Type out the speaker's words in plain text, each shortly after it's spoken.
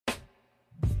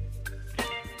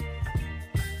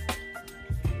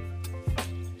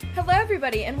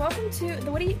everybody, and welcome to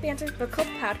the Witty Banter Book Club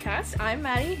podcast. I'm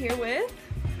Maddie, here with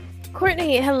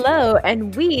Courtney. Hello,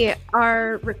 and we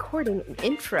are recording an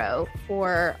intro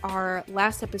for our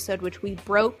last episode, which we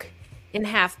broke in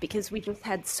half because we just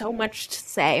had so much to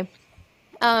say.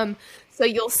 So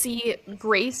you'll see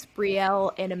Grace,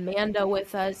 Brielle, and Amanda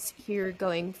with us here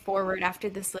going forward after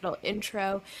this little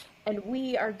intro, and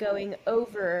we are going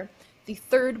over the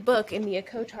third book in the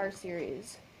ACOWAR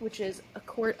series, which is A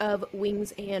Court of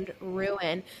Wings and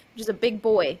Ruin, which is a big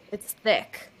boy. It's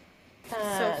thick.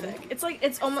 So thick.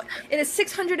 It is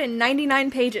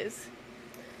 699 pages.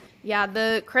 Yeah,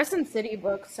 the Crescent City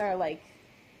books are like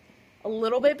a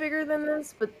little bit bigger than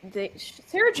this, but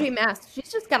Sarah J. Maas,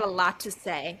 she's just got a lot to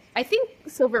say. I think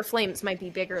Silver Flames might be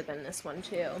bigger than this one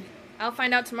too. I'll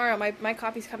find out tomorrow. My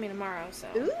copy's coming tomorrow, so.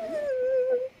 Ooh.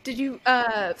 Did you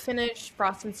finish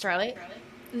Frost and Starlight?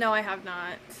 No, I have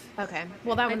not. Okay.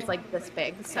 Well, that one's like this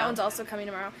big. So. That one's also coming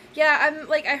tomorrow. Yeah,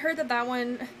 I heard that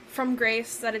one from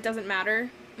Grace that it doesn't matter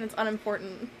and it's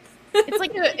unimportant.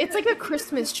 It's like a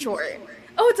Christmas short.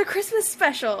 Oh, it's a Christmas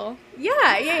special.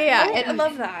 Yeah. Oh, and I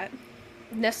love that.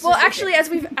 Well, actually,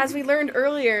 as we learned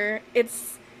earlier,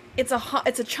 it's a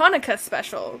Chanukah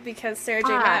special because Sarah J.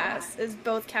 Maas is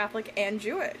both Catholic and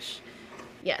Jewish.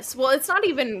 Yes. Well, it's not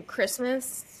even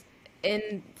Christmas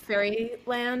in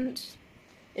Fairyland.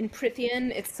 In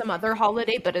Prithian, it's some other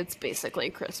holiday, but it's basically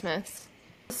Christmas.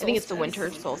 Solstice. I think it's the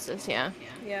winter solstice, yeah.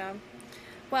 Yeah.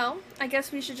 Well, I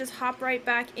guess we should just hop right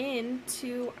back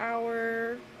into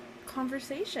our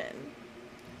conversation.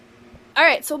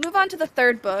 Alright, so we'll move on to the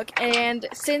third book, and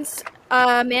since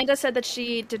Amanda said that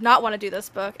she did not want to do this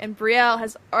book, and Brielle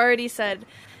has already said...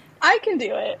 I can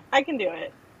do it, I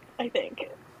think.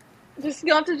 Just,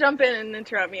 you'll have to jump in and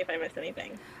interrupt me if I miss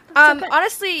anything. Okay.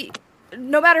 Honestly...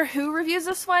 No matter who reviews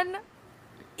this one,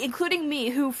 including me,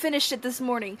 who finished it this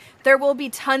morning, there will be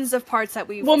tons of parts that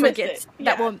we forget we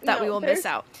will miss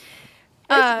out.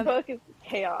 This book is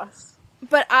chaos.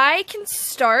 But I can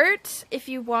start if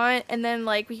you want, and then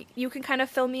you can kind of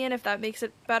fill me in if that makes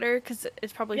it better, because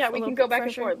it's probably we can go back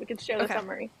and forth. We can share the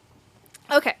summary.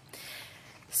 Okay,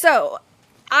 so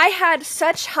I had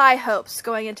such high hopes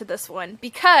going into this one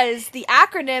because the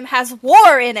acronym has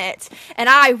war in it, and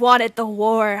I wanted the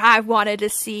war. I wanted to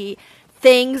see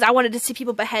things. I wanted to see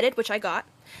people beheaded, which I got.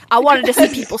 I wanted to see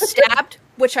people stabbed,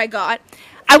 which I got.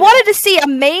 I wanted to see a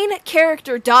main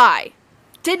character die.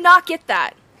 Did not get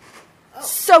that. Oh.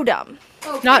 So dumb.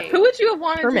 Okay. Not who would you have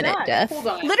wanted permanent to die? Death. Hold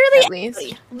on.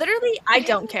 Literally, I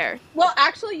don't care. Well,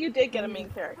 actually, you did get a main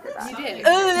character die. You did.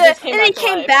 And he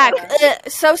came back.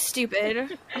 So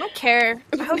stupid. I don't care.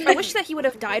 I wish that he would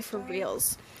have died for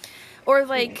reals. Or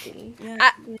even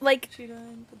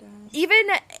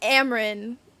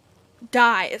Amryn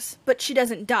dies, but she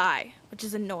doesn't die, which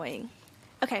is annoying.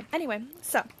 Okay, anyway,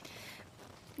 so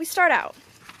we start out.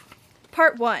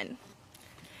 Part 1.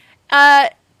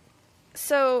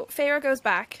 So Feyre goes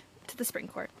back to the Spring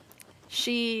Court.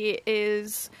 She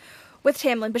is with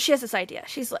Tamlin, but she has this idea.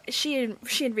 She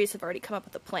and Rhys have already come up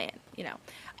with a plan, you know.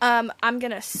 I'm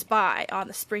gonna spy on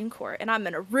the Spring Court, and I'm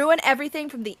gonna ruin everything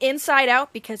from the inside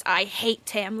out because I hate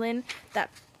Tamlin, that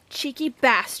cheeky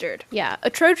bastard. Yeah, a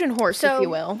Trojan horse, if you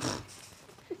will.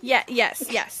 Yeah,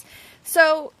 yes.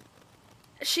 So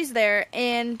she's there,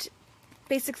 and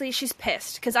basically she's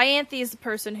pissed because Ianthe is the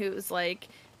person who's like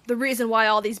the reason why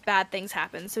all these bad things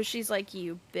happen. So she's like,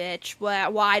 you bitch,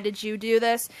 why did you do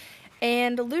this?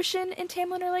 And Lucien and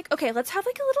Tamlin are like, okay, let's have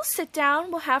like a little sit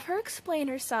down. We'll have her explain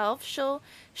herself. She'll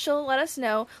let us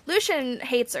know. Lucien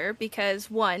hates her because,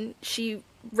 one, she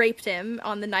raped him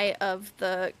on the night of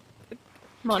the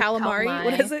calamari.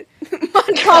 What is it?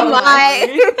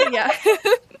 Calamari. Yeah.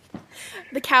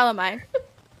 The calamari.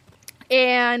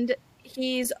 And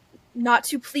he's not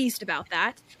too pleased about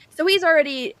that. So he's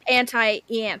already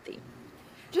anti-Ianthe.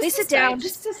 They sit down.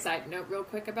 Just a side note real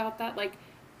quick about that.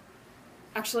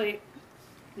 Actually,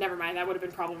 never mind. That would have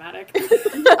been problematic.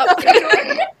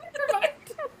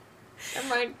 Never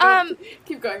mind.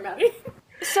 Keep going, Maddie.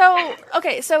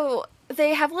 So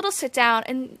they have a little sit down,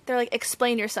 and they're like,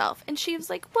 explain yourself. And she was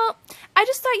like, well, I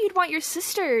just thought you'd want your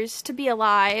sisters to be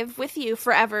alive with you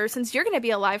forever, since you're going to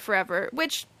be alive forever.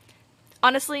 Which,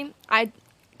 honestly,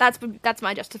 that's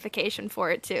my justification for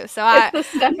it too. So it's the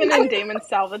Stefan and Damon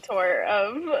Salvatore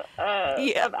of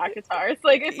ACOWAR. It's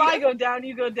like, if I go down,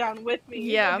 you go down with me.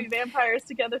 Yeah, we'll be vampires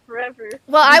together forever.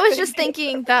 Well, I was just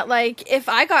thinking that if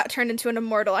I got turned into an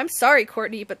immortal, I'm sorry,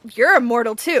 Courtney, but you're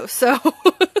immortal too. So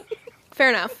fair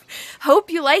enough.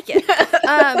 Hope you like it.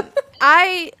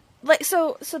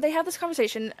 So they have this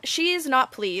conversation. She is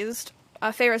not pleased.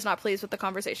 Feyre's not pleased with the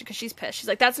conversation because she's pissed. She's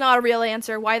like, that's not a real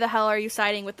answer. Why the hell are you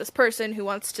siding with this person who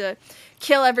wants to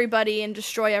kill everybody and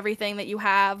destroy everything that you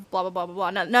have? Blah, blah, blah,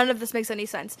 blah, blah. None of this makes any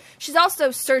sense. She's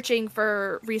also searching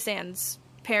for Rhysand's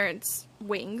parents'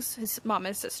 wings, his mom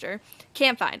and his sister.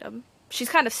 Can't find them. She's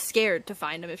kind of scared to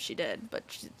find them if she did, but,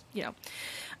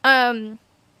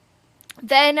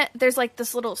 Then there's, like,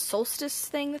 this little solstice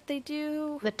thing that they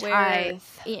do. The tithe.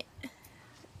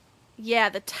 Yeah,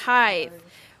 the tithe.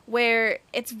 Where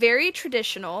it's very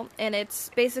traditional, and it's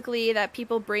basically that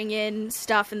people bring in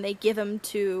stuff and they give them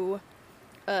to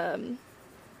Tamlin.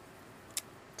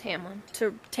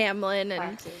 And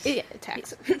taxes. Yeah,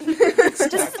 taxes. This is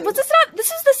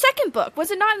the second book.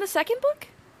 Was it not in the second book?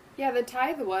 Yeah, the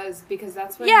tithe was, because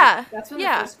that's when the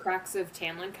first cracks of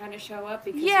Tamlin kind of show up.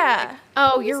 Because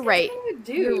you're right.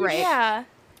 You're right. Yeah.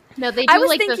 No, they do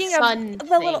like the sun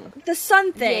thing. The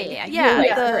sun thing.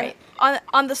 Yeah. Right.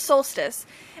 On the solstice.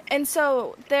 And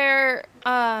so they're,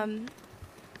 Anthe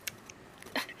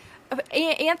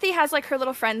has, like, her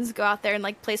little friends go out there and,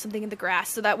 like, play something in the grass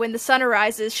so that when the sun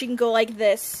arises, she can go like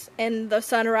this, and the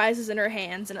sun arises in her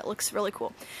hands, and it looks really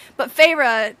cool. But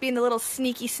Feyre, being the little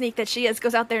sneaky sneak that she is,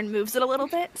 goes out there and moves it a little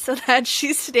bit so that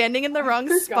she's standing in the wrong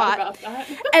spot.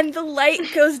 And the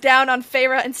light goes down on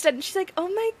Feyre instead, and she's like, oh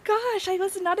my gosh, I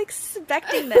was not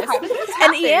expecting this.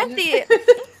 And Anthe...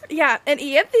 Yeah, and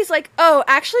Ianthe's like, oh,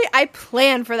 actually, I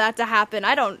planned for that to happen.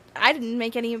 I didn't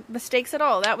make any mistakes at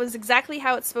all. That was exactly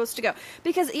how it's supposed to go.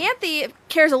 Because Ianthe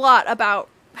cares a lot about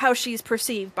how she's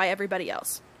perceived by everybody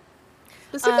else.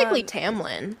 Specifically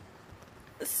Tamlin.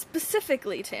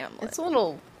 Specifically Tamlin. It's a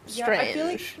little strange. Yeah, I feel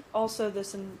like also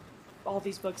this and all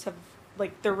these books have,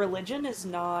 like, their religion is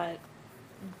not,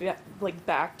 like,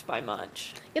 backed by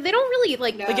much. Yeah, they don't really,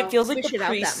 like, like, it feels like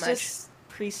the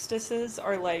priestesses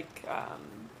are, like,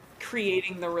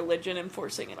 creating the religion and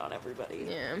forcing it on everybody.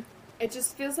 Yeah. It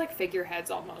just feels like figureheads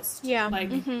almost. Yeah.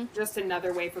 Like, just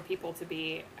another way for people to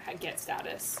get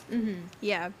status. Mm-hmm.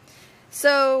 Yeah.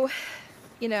 So,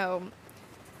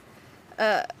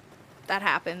 that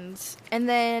happens. And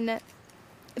then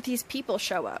these people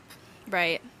show up,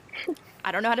 right?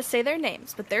 I don't know how to say their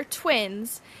names, but they're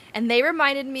twins, and they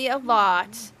reminded me a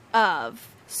lot of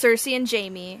Cersei and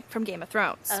Jaime from Game of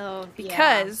Thrones. Oh,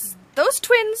 because those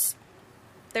twins...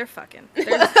 They're fucking.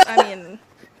 I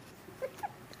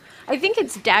think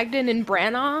it's Dagden and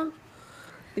Branagh.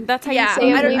 That's how you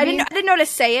say it. I didn't know how to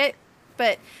say it,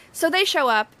 but so they show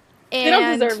up, and they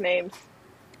don't deserve names.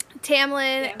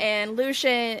 Tamlin and Lucian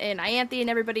and Ianthe and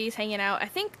everybody's hanging out. I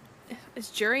think is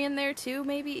Jurian there too?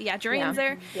 Maybe Jurian's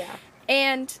there. Yeah,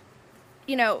 and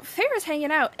Feyre's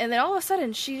hanging out, and then all of a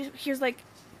sudden she hears like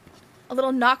a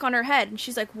little knock on her head, and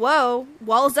she's like, "Whoa,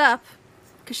 walls up,"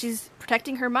 because she's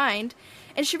protecting her mind.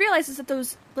 And she realizes that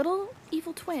those little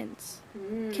evil twins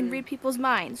can read people's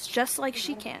minds just like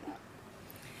she can.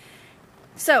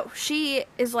 So she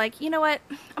is like, you know what?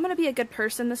 I'm going to be a good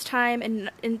person this time.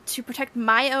 And to protect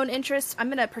my own interests, I'm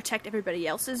going to protect everybody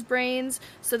else's brains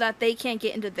so that they can't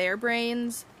get into their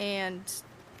brains and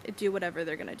do whatever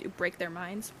they're going to do, break their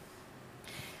minds.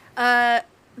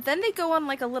 Then they go on,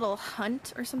 like, a little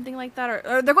hunt or something like that.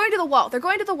 Or they're going to the wall. They're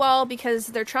going to the wall because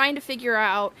they're trying to figure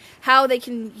out how they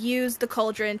can use the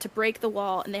cauldron to break the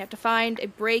wall. And they have to find a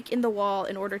break in the wall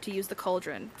in order to use the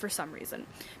cauldron for some reason.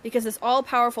 Because this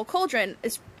all-powerful cauldron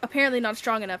is apparently not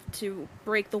strong enough to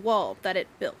break the wall that it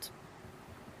built.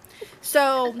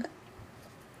 So,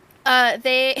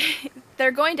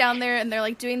 they're going down there and they're,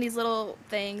 like, doing these little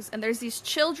things. And there's these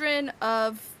children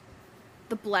of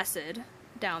the Blessed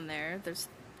down there. There's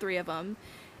 3 of them,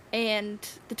 and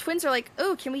the twins are like,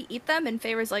 oh, can we eat them? And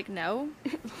Feyre's like, no.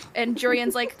 And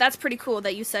Jurian's like, that's pretty cool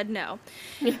that you said no.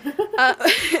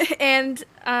 And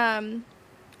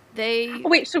they...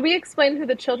 Wait, should we explain who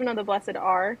the children of the Blessed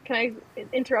are? Can I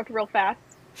interrupt real fast?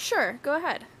 Sure, go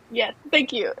ahead. Yes,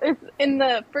 thank you. In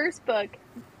the first book,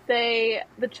 the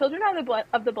children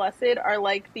of the Blessed are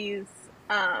like these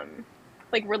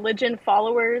like religion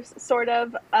followers, sort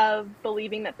of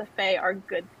believing that the Fae are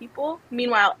good people.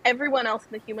 Meanwhile, everyone else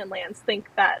in the human lands think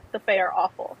that the Fae are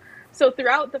awful. So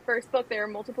throughout the first book, there are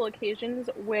multiple occasions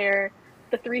where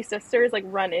the 3 sisters, like,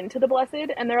 run into the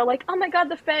Blessed, and they're like, oh my god,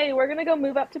 the Fae, we're gonna go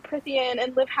move up to Prythian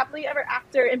and live happily ever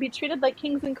after and be treated like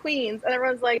kings and queens. And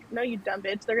everyone's like, no, you dumb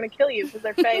bitch, they're gonna kill you because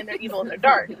they're Fae and they're evil and they're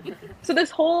dark. So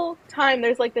this whole time,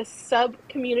 there's, like, this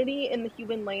sub-community in the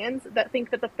human lands that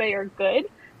think that the Fae are good.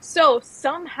 So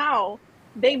somehow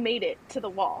they made it to the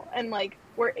wall and, like,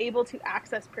 were able to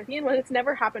access Prythian when it's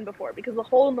never happened before, because the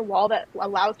hole in the wall that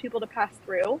allows people to pass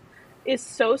through is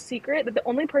so secret that the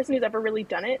only person who's ever really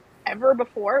done it ever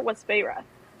before was Feyre.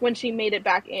 when she made it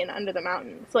back in under the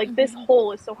mountain. So like this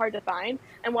hole is so hard to find,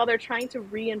 and while they're trying to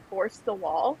reinforce the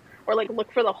wall or like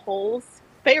look for the holes,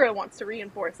 Feyre wants to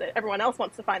reinforce it. Everyone else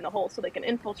wants to find the hole so they can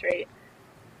infiltrate.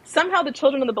 Somehow the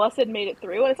children of the Blessed made it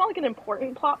through, and it's not like an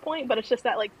important plot point, but it's just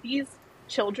that like these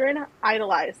children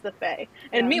idolize the Fae,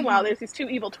 and meanwhile there's these two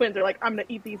evil twins are like, I'm gonna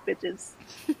eat these bitches.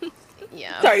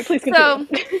 Yeah. Sorry, please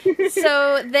continue.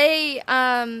 So they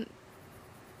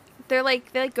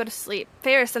they go to sleep.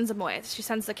 Feyre sends them away. She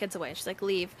sends the kids away. She's like,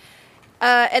 leave.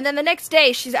 And then the next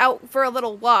day, she's out for a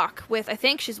little walk with, I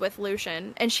think she's with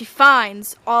Lucian, and she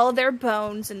finds all of their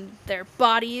bones and their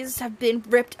bodies have been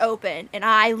ripped open, and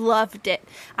I loved it.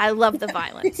 I love the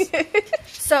violence.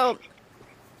 So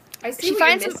I see she what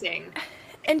finds you're missing.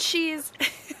 and she's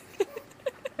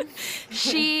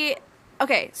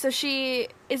so she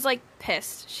is like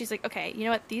pissed. She's like, okay, you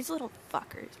know what, these little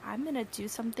fuckers, I'm gonna do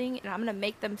something and I'm gonna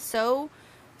make them so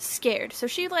scared. So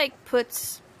she like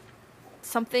puts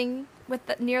something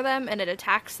near them and it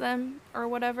attacks them or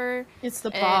whatever. It's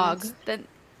the bog. Then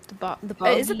The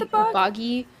boggy, is it the bog?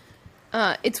 Boggy.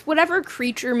 It's whatever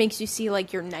creature makes you see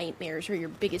like your nightmares or your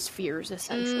biggest fears,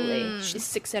 essentially. She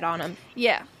sticks it on them.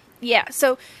 Yeah.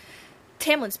 So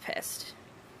Tamlin's pissed.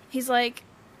 He's like,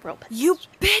 Real pissed. you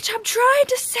bitch, I'm trying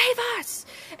to save us,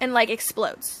 and like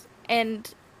explodes,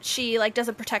 and she like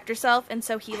doesn't protect herself, and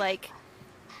so he like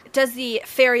does the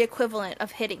fairy equivalent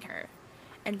of hitting her,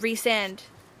 and Rhysand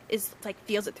is like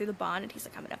feels it through the bond, and he's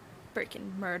like, I'm gonna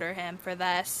freaking murder him for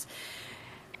this.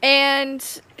 And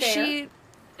Fair.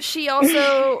 she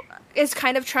also is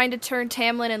kind of trying to turn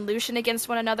Tamlin and Lucian against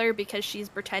one another, because she's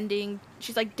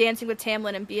like dancing with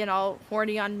Tamlin and being all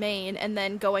horny on Maine, and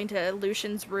then going to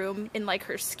Lucian's room in like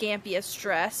her scampiest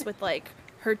dress with like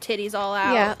her titties all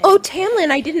out. Yeah. and- Oh,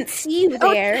 Tamlin, I didn't see you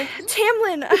there.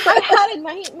 Tamlin, I had a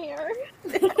nightmare.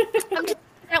 I'm just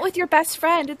out with your best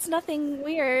friend. It's nothing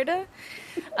weird.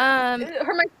 My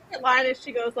favorite line is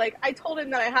she goes like, I told him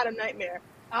that I had a nightmare.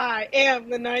 I am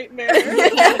the nightmare.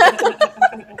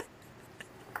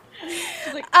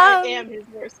 She's like, I am his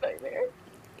worst nightmare.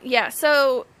 Yeah,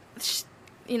 so, she's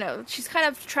kind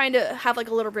of trying to have, like,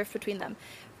 a little rift between them.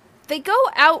 They go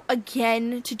out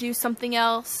again to do something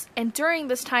else, and during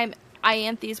this time,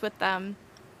 Ianthe's with them,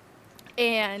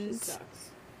 and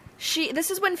Sucks. this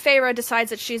is when Feyre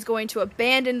decides that she's going to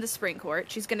abandon the Spring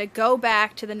Court. She's going to go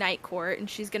back to the Night Court, and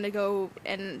she's going to go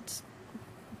and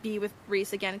be with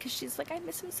Rhys again, because she's like, I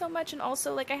miss him so much, and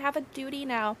also, like, I have a duty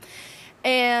now.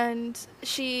 And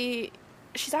she's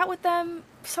out with them,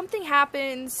 something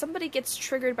happens, somebody gets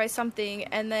triggered by something,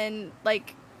 and then,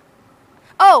 like,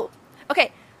 Ianthe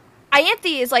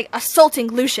is, like, assaulting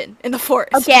Lucian in the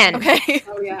forest. Again. Okay?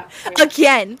 Oh yeah.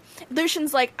 Again.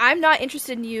 Lucian's like, I'm not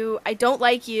interested in you, I don't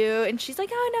like you, and she's like,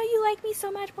 oh, no, you like me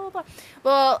so much, blah, blah, blah.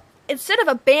 Well, instead of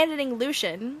abandoning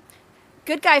Lucian,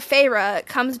 good guy Feyre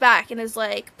comes back and is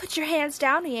like, put your hands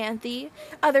down, Ianthe,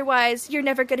 otherwise you're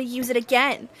never going to use it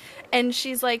again. And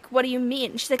she's like, what do you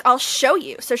mean? And she's like, I'll show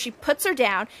you. So she puts her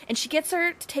down, and she gets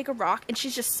her to take a rock, and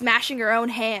she's just smashing her own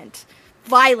hand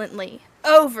violently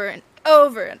over and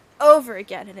over and over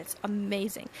again, and it's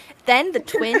amazing. Then the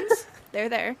twins, they're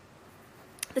there.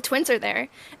 The twins are there,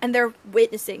 and they're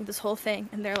witnessing this whole thing,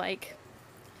 and they're like,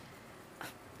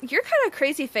 you're kind of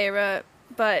crazy, Feyre,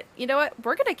 but you know what?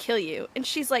 We're gonna kill you. And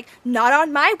she's like, not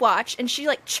on my watch, and she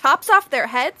like chops off their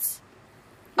heads.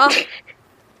 Oh,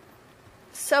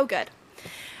 so good.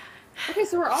 Okay,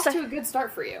 so we're off to a good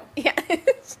start for you. Yeah.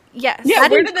 Yes. Yeah,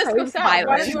 That where is did this go so south? Why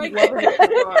violent. did you like Love it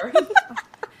so far.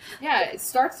 Yeah, it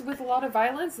starts with a lot of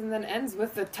violence and then ends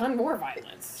with a ton more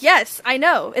violence. Yes, I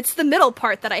know. It's the middle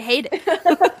part that I hated.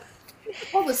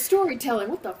 All the storytelling,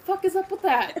 what the fuck is up with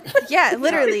that? Yeah,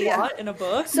 literally. Plot in a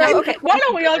book. So, okay. Why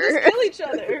don't we all just kill each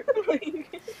other?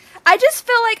 I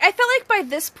felt like by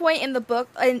this point in the book,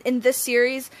 in this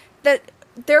series, that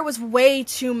there was way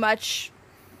too much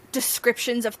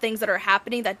descriptions of things that are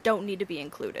happening that don't need to be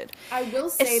included. I will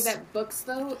say It's- that books,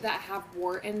 though, that have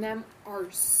war in them are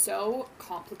so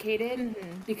complicated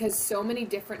because so many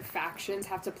different factions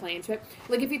have to play into it.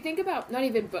 Like, if you think about, not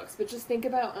even books, but just think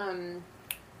about,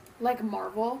 like,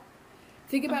 Marvel.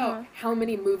 Think about how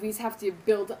many movies have to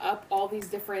build up all these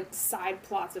different side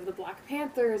plots of the Black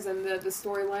Panthers and the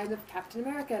storyline of Captain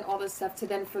America and all this stuff to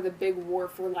then for the big war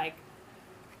for, like,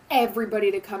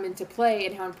 everybody to come into play,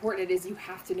 and how important it is you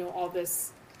have to know all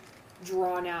this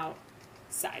drawn out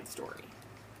side story.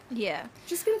 Yeah.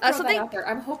 Just gonna throw that something- out there.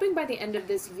 I'm hoping by the end of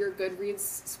this year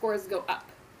Goodreads scores go up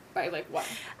by like 1.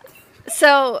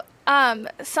 So,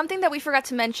 something that we forgot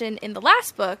to mention in the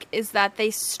last book is that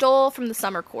they stole from the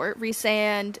Summer Court,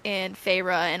 Rhysand and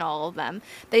Feyre and all of them.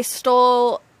 They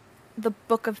stole the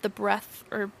Book of the Breath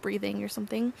or Breathing or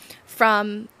something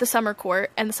from the Summer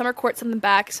Court, and the Summer Court sent them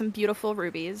back some beautiful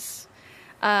rubies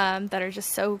that are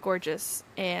just so gorgeous.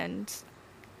 And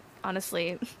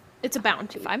honestly, It's a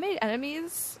bounty. if I made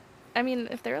enemies, I mean,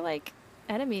 if they're like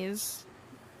enemies,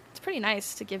 it's pretty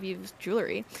nice to give you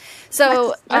jewelry.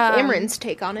 So That's Imran's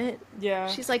take on it. Yeah.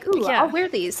 She's like, ooh, Yeah. I'll wear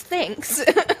these. Thanks.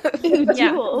 Yeah.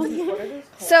 Jewels.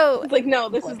 So It's like, no,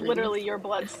 this is literally your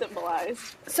blood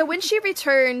symbolized. So when she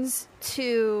returns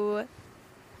to,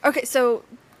 okay, so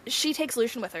she takes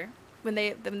Lucian with her when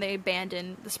they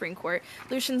abandon the Spring Court.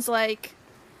 Lucian's like,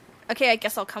 okay, I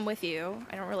guess I'll come with you.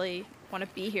 I don't really want to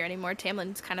be here anymore.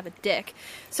 Tamlin's kind of a dick.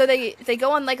 So they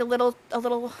go on like a little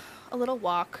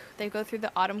walk. They go through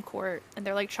the Autumn Court, and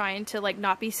they're like trying to like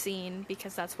not be seen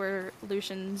because that's where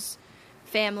Lucian's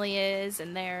family is,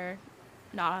 and they're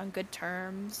not on good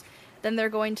terms. Then they're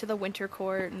going to the Winter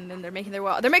Court, and then they're making their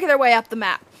way up the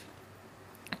map.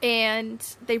 And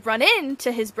they run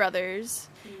into his brothers,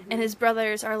 and his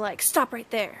brothers are like, "Stop right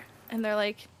there!" And they're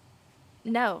like,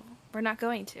 "No, we're not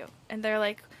going to." And they're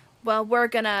like, "Well, we're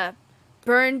gonna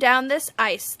burn down this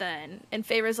ice then." And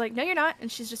Feyre's like, "No, you're not."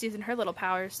 And she's just using her little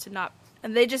powers to not.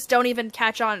 And they just don't even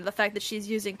catch on to the fact that she's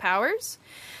using powers.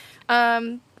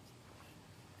 Men,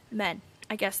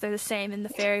 I guess they're the same in the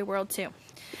fairy world too.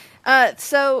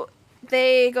 So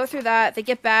they go through that. They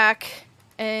get back,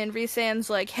 and Rhysand's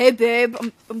like, "Hey, babe,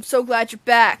 I'm so glad you're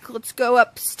back. Let's go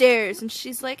upstairs." And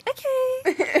she's like,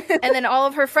 "Okay." And then all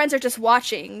of her friends are just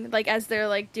watching, like, as they're,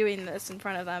 like, doing this in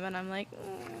front of them. And I'm like,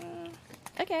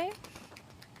 okay.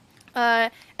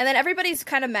 And then everybody's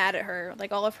kind of mad at her.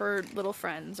 Like, all of her little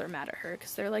friends are mad at her,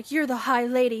 because they're like, "You're the High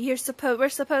Lady. We're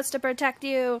supposed to protect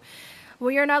you.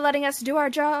 Well, you're not letting us do our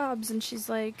jobs." And she's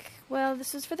like, "Well,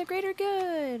 this is for the greater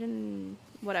good," and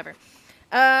whatever.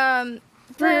 Her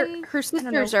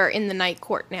sisters are in the Night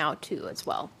Court now, too, as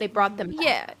well. They brought them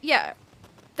back. Yeah.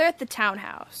 They're at the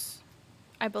townhouse,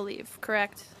 I believe,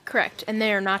 correct? Correct, and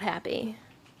they're not happy.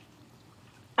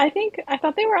 I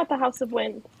thought they were at the House of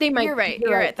Wind. You're right.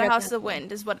 The House of the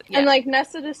Wind is what... Yeah. And, like,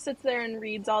 Nesta just sits there and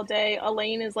reads all day.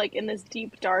 Elaine is, like, in this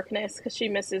deep darkness because she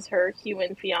misses her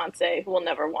human fiancé who will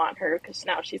never want her because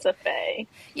now she's a fae.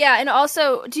 Yeah, and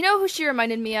also, do you know who she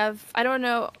reminded me of? I don't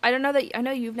know that... I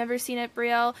know you've never seen it,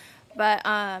 Brielle, but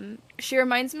she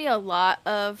reminds me a lot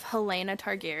of Helena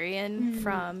Targaryen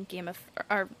from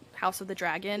House of the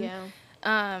Dragon.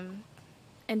 Yeah.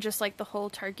 And just, like, the whole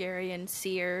Targaryen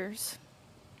seers.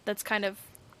 That's kind of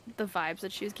the vibes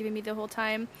that she was giving me the whole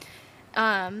time.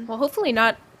 Well, hopefully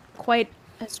not quite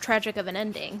as tragic of an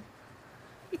ending.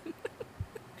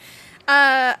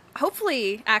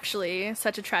 Hopefully, actually,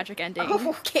 such a tragic ending.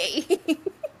 Okay.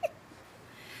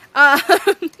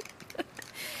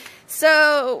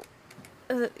 So,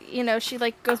 she,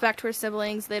 like, goes back to her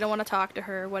siblings. They don't want to talk to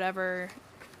her, whatever.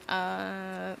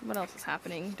 What else is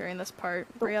happening during this part?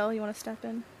 Brielle, you want to step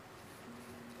in?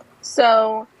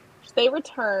 So... they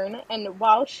return, and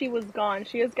while she was gone,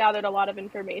 she has gathered a lot of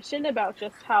information about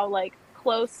just how, like,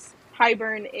 close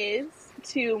Hybern is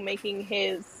to making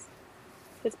his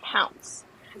pounce.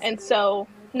 And so,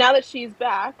 now that she's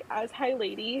back as High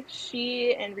Lady,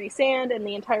 she and Rhysand and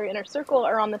the entire Inner Circle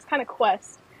are on this kind of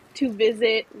quest to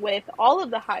visit with all of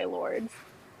the High Lords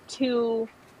to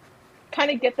kind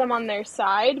of get them on their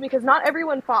side, because not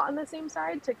everyone fought on the same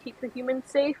side to keep the humans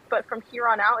safe, but from here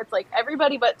on out, it's like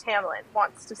everybody but Tamlin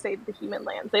wants to save the human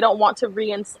lands. They don't want to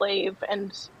re-enslave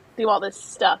and do all this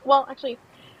stuff. Well, actually,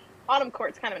 Autumn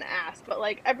Court's kind of an ass, but,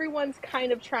 like, everyone's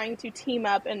kind of trying to team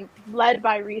up, and led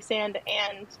by Rhysand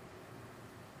and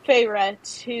Feyre,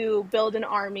 to build an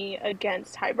army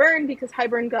against Hybern, because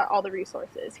Hybern got all the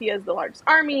resources. He has the largest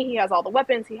army, he has all the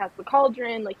weapons, he has the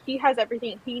cauldron, like, he has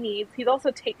everything he needs. He's also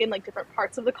taken, like, different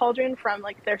parts of the cauldron from,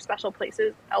 like, their special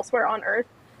places elsewhere on Earth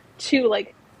to,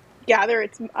 like, gather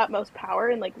its utmost power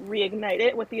and, like, reignite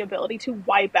it with the ability to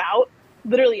wipe out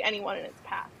literally anyone in its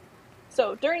path.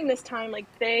 So during this time, like,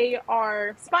 they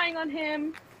are spying on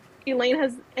him.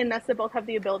 Elaine and Nesta both have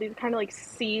the ability to kind of, like,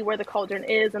 see where the cauldron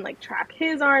is and, like, track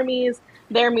his armies.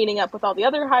 They're meeting up with all the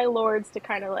other High Lords to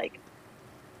kind of, like,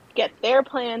 get their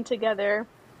plan together.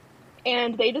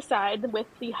 And they decide, with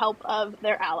the help of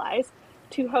their allies,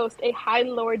 to host a High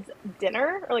Lords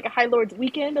dinner, or, like, a High Lords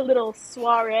weekend, a little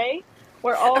soiree,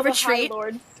 where all the High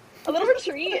Lords... A little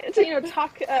retreat to,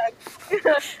 talk...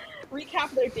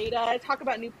 recap their data, talk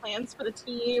about new plans for the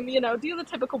team, do the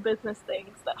typical business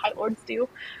things that High Lords do.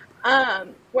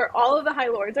 Where all of the High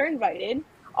Lords are invited,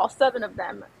 all 7 of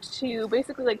them, to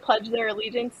basically, like, pledge their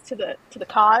allegiance to the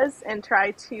cause and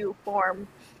try to form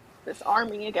this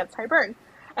army against Hybern.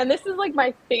 And this is like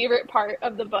my favorite part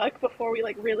of the book before we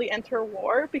like really enter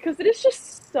war, because it is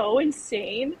just so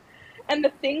insane. And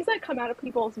the things that come out of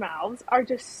people's mouths are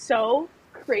just so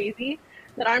crazy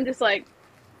that I'm just like,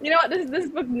 you know what, this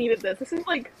book needed this. This is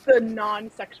like the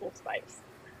non-sexual spice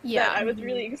that I was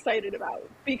really excited about,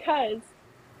 because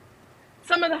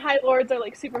some of the High Lords are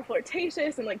like super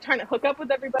flirtatious and like trying to hook up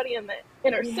with everybody in the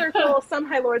inner circle. Some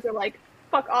High Lords are like,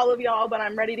 fuck all of y'all, but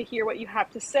I'm ready to hear what you have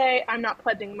to say. I'm not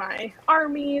pledging my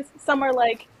armies. Some are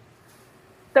like,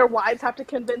 their wives have to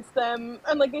convince them.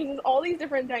 And like, there's all these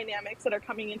different dynamics that are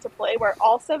coming into play where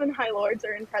all 7 High Lords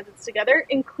are in presence together,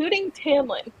 including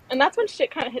Tamlin. And that's when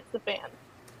shit kind of hits the fan.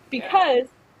 Because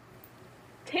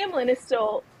Tamlin is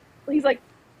still, he's like,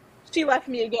 she left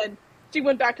me again. She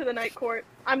went back to the Night Court.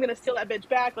 I'm going to steal that bitch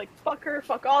back. Like, fuck her,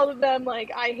 fuck all of them.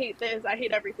 Like, I hate this. I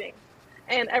hate everything.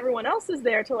 And everyone else is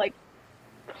there to, like,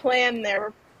 plan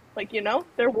their, like, you know,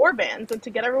 their war bands and to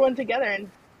get everyone together and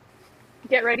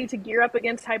get ready to gear up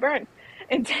against Hybern.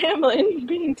 And Tamlin,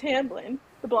 being Tamlin,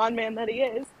 the blonde man that he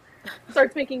is,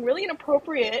 starts making really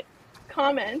inappropriate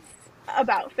comments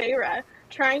about Feyre,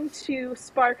 trying to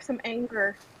spark some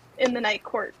anger in the Night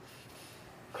Court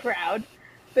crowd.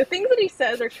 The things that he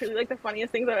says are truly like the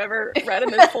funniest things I've ever read in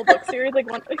this whole book series. Like,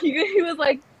 he was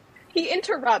like, he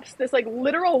interrupts this like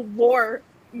literal war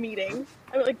meeting,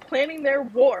 like planning their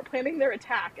war, planning their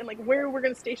attack, and like where we're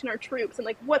going to station our troops, and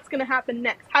like what's going to happen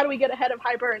next. How do we get ahead of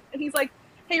Hybern? And he's like,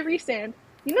 "Hey, Rhysand,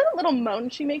 you know that little moan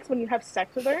she makes when you have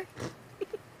sex with her?"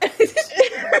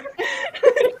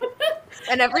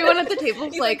 And everyone at the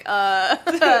table's like,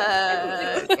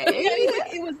 okay.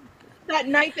 It was that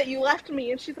night that you left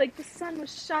me, and she's like, the sun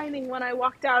was shining when I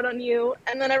walked out on you,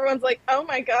 and then everyone's like, oh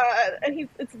my god, and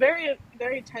it's very,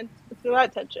 very tense. It's a lot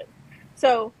of tension.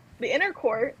 So the inner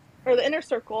court, or the inner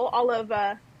circle, all of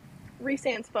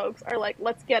Rhysand's folks are like,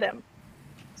 let's get him.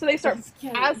 So they starts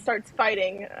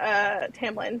fighting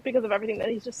Tamlin because of everything that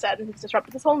he's just said, and he's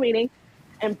disrupted this whole meeting.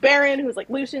 And Baron, who's like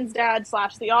Lucian's dad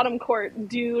 / the Autumn Court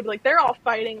dude, like they're all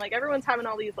fighting. Like everyone's having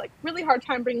all these like really hard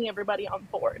time bringing everybody on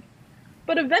board.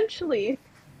 But eventually,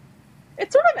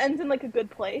 it sort of ends in like a good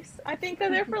place. I think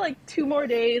they're there for like 2 more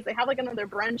days. They have like another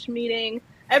brunch meeting.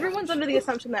 Everyone's under the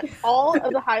assumption that all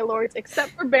of the High Lords,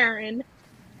 except for Baron,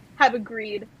 have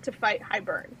agreed to fight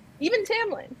Hybern. Even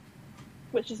Tamlin,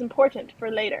 which is important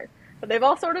for later. But they've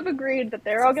all sort of agreed that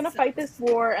they're all going to fight this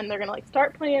war, and they're going to like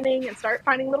start planning and start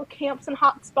finding little camps and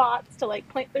hot spots to like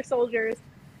plant their soldiers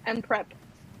and prep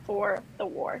for the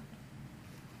war.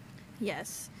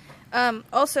 Yes.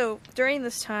 Also, during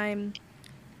this time,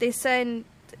 they send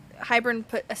Hybern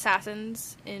put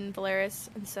assassins in Valeris,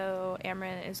 and so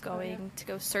Amren is going to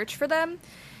go search for them.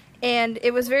 And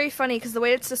it was very funny because the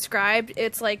way it's described,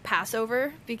 it's like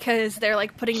Passover, because they're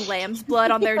like putting lamb's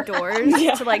blood on their doors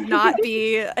to like not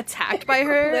be attacked by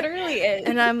her. Literally is.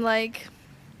 And I'm like,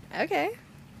 okay.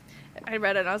 I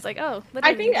read it and I was like, oh,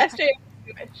 literally. I think SJ is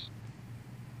Jewish.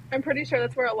 I'm pretty sure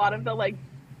that's where a lot of the like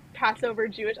Passover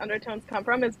Jewish undertones come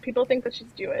from, is people think that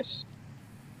she's Jewish.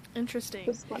 Interesting.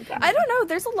 Just one fact. I don't know.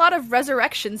 There's a lot of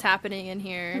resurrections happening in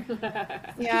here.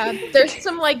 Yeah, there's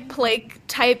some like plague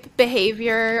type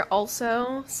behavior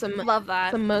also. Love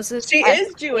that. Some Moses. She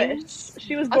is Jewish.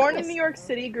 She was born in New York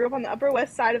City, grew up on the Upper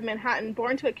West Side of Manhattan,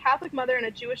 born to a Catholic mother and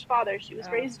a Jewish father. She was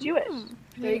raised Jewish.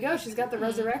 There you go. She's got the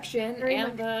resurrection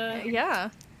and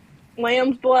the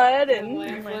Lamb's blood and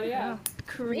lamb's blood, yeah.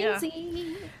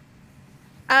 Crazy.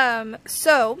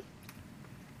 So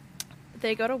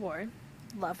they go to war.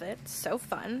 Love it. So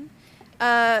fun.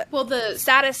 Well, the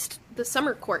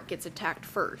summer court gets attacked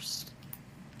first.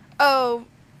 Oh,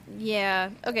 yeah.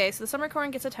 Okay, so the summer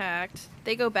court gets attacked.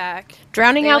 They go back.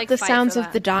 Drowning out like, the fight sounds for of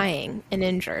that. the dying and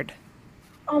injured.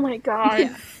 oh my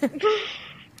god.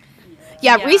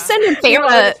 Yeah, Yeah. Rhysand and Fucking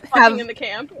Feyre have in the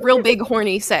camp. real big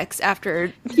horny sex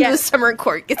after the Yes. summer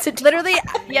court gets attacked. Literally,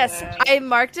 yes. I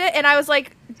marked it, and I was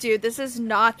like, dude, this is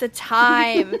not the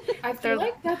time. I feel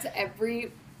like that's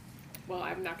well,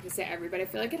 I'm not going to say every, but I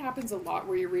feel like it happens a lot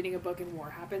where you're reading a book and war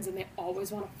happens and they always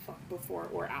want to fuck before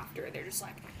or after. They're just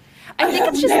like, I think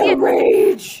it's just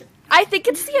rage. I think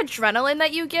it's the adrenaline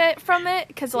that you get from it,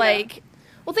 because, like...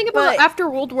 Well, think about But- after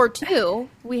World War II,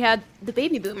 we had the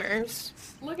baby boomers.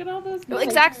 Look at all those. Well,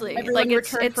 exactly. Everyone Like,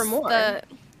 it's returned from war.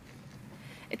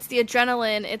 It's the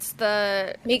adrenaline, it's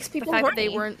the Makes people the fact that they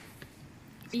horny. weren't...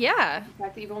 Yeah. The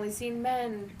fact that you've only seen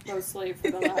men mostly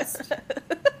for the last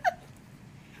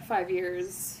 5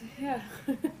 years. Yeah.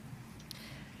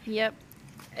 Yep.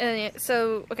 And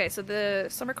so the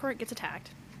summer court gets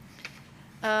attacked.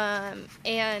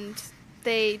 And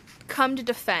they come to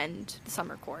defend the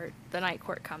summer court. The night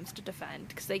court comes to defend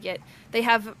because they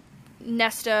have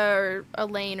Nesta or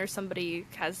Elaine or somebody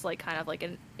has like kind of like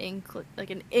an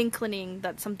inclining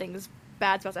that something's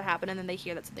bad's about to happen, and then they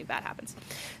hear that something bad happens.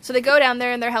 So they go down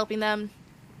there and they're helping them,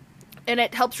 and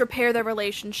it helps repair their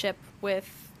relationship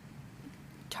with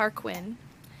Tarquin.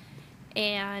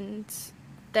 And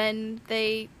then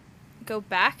they go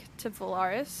back to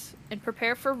Valaris and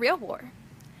prepare for real war.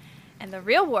 And the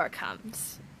real war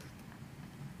comes.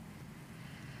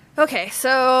 Okay,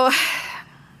 so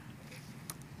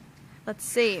let's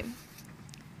see.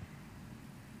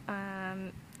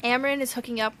 Amryn is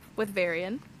hooking up with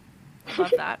Varian.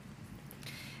 Love that.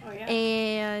 Oh, yeah.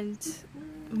 And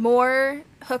Moore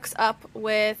hooks up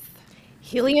with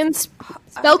Helian's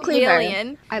Spellcleaver.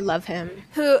 Helian, I love him.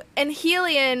 and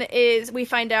Helian is, we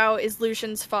find out, is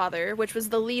Lucian's father, which was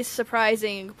the least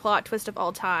surprising plot twist of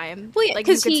all time. Well, yeah, like,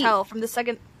 you 'cause could tell from the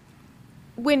second...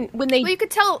 When they... Well, you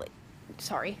could tell...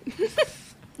 Sorry.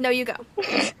 No, you go.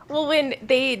 Well, when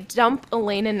they dump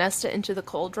Elaine and Nesta into the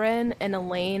cauldron, and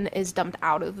Elaine is dumped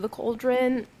out of the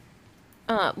cauldron,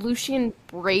 Lucian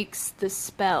breaks the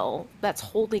spell that's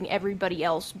holding everybody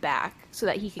else back so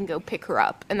that he can go pick her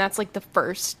up. And that's like the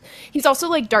first... He's also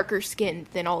like darker skinned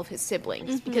than all of his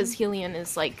siblings, because Helian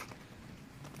is like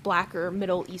black or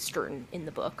Middle Eastern in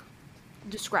the book.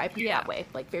 Described that way,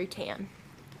 like very tan.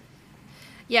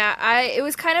 Yeah, it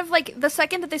was kind of like, the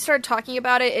second that they started talking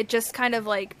about it, it just kind of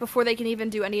like, before they can even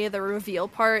do any of the reveal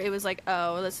part, it was like,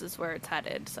 oh, this is where it's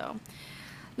headed, so...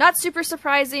 Not super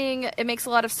surprising. It makes a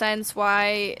lot of sense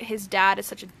why his dad is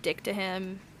such a dick to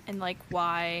him, and like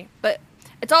why. But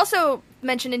it's also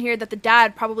mentioned in here that the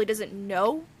dad probably doesn't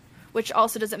know, which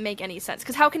also doesn't make any sense.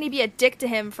 Because how can he be a dick to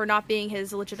him for not being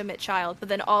his legitimate child, but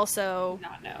then also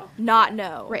not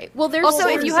know? Right. Well, there's also,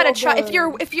 if you had a child,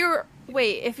 if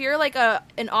you're like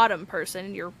an autumn person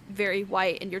and you're very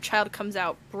white and your child comes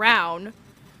out brown,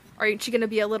 aren't you going to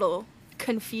be a little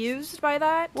confused by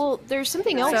that? Well, there's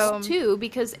something else too,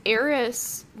 because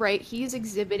Eris, right,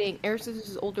 Eris is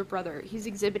his older brother, he's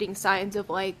exhibiting signs of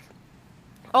like,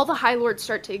 all the High Lords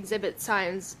start to exhibit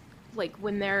signs like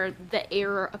when they're the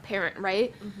heir apparent,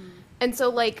 right? And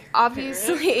so like,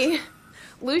 obviously,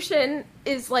 Lucian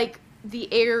is like the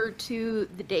heir to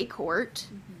the Day Court,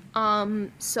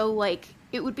 so like,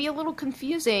 it would be a little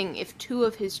confusing if two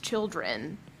of his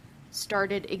children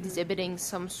started exhibiting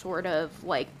some sort of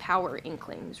like power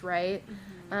inklings, right?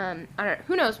 I don't know,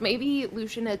 who knows, maybe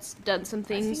Lucian has done some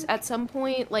things at some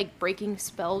point, like breaking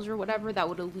spells or whatever, that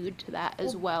would allude to that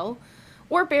as well.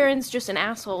 Or Baron's just an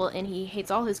asshole and he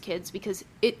hates all his kids, because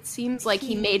it seems like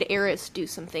he made Eris do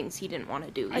some things he didn't want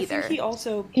to do either. I think he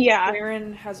also,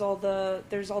 Baron has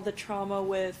there's all the trauma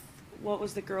with, what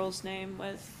was the girl's name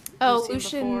with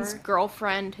Lucian's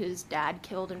girlfriend, his dad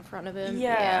killed in front of him.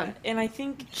 Yeah. And I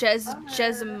think...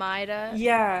 Jessamida?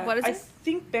 Yeah. What is it? I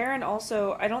think Baron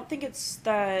also... I don't think it's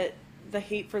that the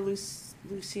hate for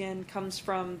Lucian comes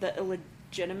from the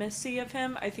illegitimacy of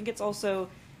him. I think it's also...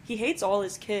 He hates all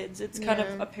his kids. It's kind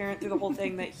of apparent through the whole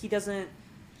thing that he doesn't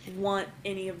want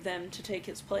any of them to take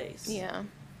his place. Yeah.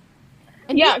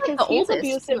 And yeah, because he's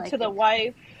abusive to the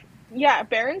wife. Yeah,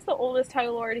 Baron's the oldest High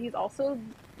Lord. He's also...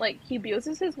 like, he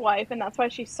abuses his wife, and that's why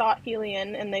she sought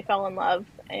Helian, and they fell in love,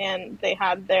 and they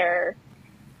had their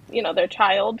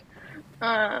child.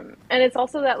 And it's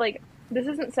also that, like, this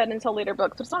isn't said until later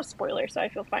books, but it's not a spoiler, so I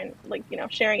feel fine, like,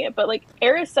 sharing it. But, like,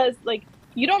 Eris says, like,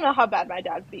 you don't know how bad my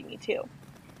dad beat me, too.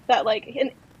 That, like,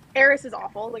 and Eris is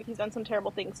awful. Like, he's done some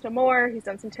terrible things to Moore. He's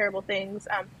done some terrible things.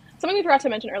 Something we forgot to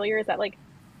mention earlier is that, like,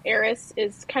 Eris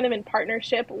is kind of in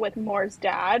partnership with Moore's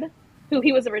dad, who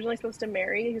he was originally supposed to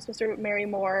marry. He was supposed to marry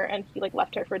Moore, and he, like,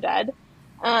 left her for dead.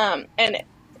 And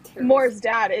Moore's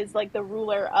dad is, like, the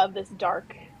ruler of this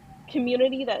dark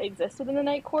community that existed in the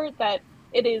Night Court, that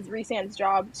it is Rhysand's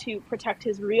job to protect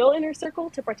his real inner circle,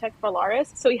 to protect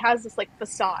Valaris. So he has this, like,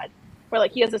 facade, where,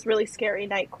 like, he has this really scary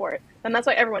Night Court. And that's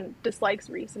why everyone dislikes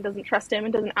Rhys and doesn't trust him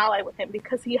and doesn't ally with him,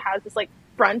 because he has this, like,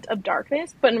 front of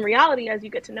darkness. But in reality, as you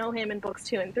get to know him in books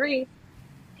 2 and 3,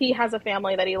 he has a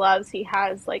family that he loves. He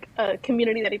has, like, a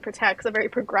community that he protects, a very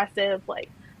progressive, like,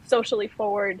 socially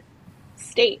forward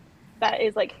state that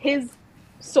is, like, his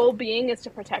sole being is to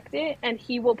protect it, and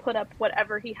he will put up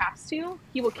whatever he has to.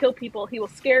 He will kill people. He will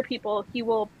scare people. He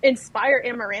will inspire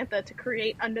Amarantha to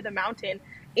create Under the Mountain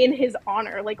in his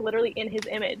honor, like, literally in his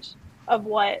image of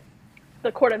what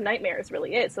the Court of Nightmares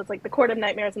really is. So it's, like, the Court of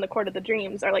Nightmares and the Court of the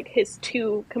Dreams are, like, his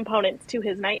two components to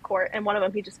his Night Court, and one of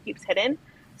them he just keeps hidden.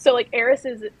 So, like, Eris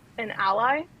is an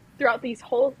ally throughout this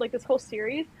whole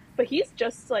series, but he's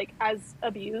just, like, as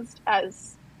abused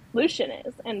as Lucian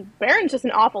is. And Baron's just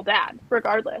an awful dad,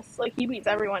 regardless. Like, he beats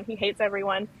everyone, he hates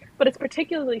everyone. But it's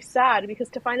particularly sad because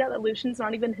to find out that Lucian's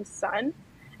not even his son,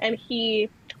 and he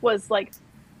was like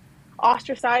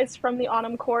ostracized from the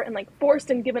autumn court and like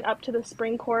forced and given up to the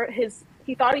spring court.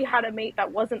 He thought he had a mate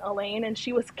that wasn't Elaine, and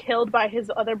she was killed by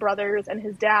his other brothers and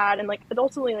his dad, and like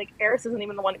ultimately like Eris isn't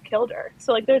even the one who killed her.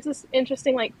 So like there's this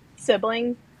interesting like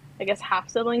sibling, I guess half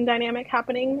sibling dynamic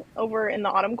happening over in the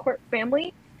autumn court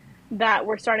family that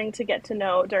we're starting to get to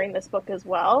know during this book as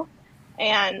well.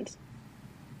 And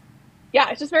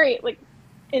yeah, it's just very like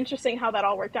interesting how that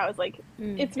all worked out. It's like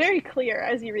it's very clear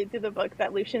as you read through the book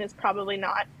that Lucian is probably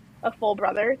not a full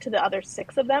brother to the other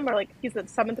 6 of them, or like he's the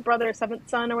 7th brother, 7th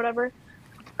son, or whatever.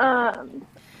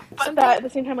 But that at the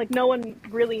same time, like no one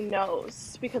really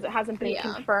knows because it hasn't been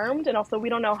confirmed, and also we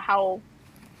don't know how.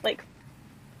 Like,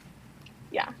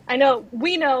 yeah,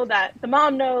 we know that the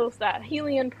mom knows that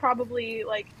Helion probably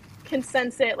like can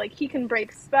sense it, like he can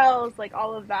break spells, like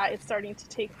all of that is starting to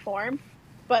take form,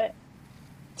 but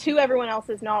to everyone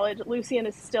else's knowledge, Lucian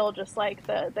is still just like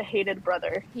the hated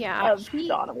brother of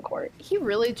the Autumn Court. He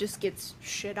really just gets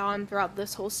shit on throughout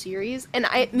this whole series, and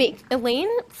Elaine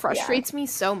frustrates me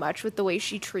so much with the way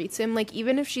she treats him. Like,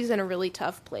 even if she's in a really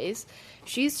tough place,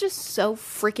 she's just so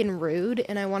freaking rude,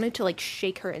 and I wanted to like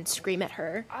shake her and scream at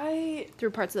her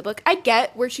through parts of the book. I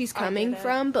get where she's coming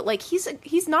from, but like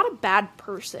he's not a bad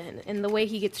person, and the way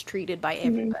he gets treated by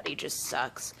everybody just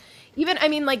sucks. Even, I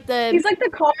mean, like he's like the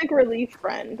comic relief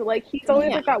friend. Like, he's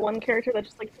always like that one character that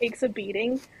just like takes a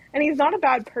beating, and he's not a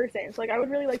bad person. So like, I would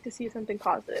really like to see something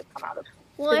positive come out of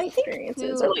his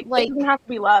experiences. Or like, it doesn't have to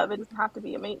be love. It doesn't have to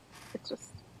be a mate. It's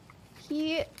just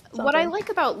what I like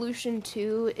about Lucian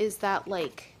too is that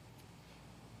like,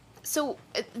 so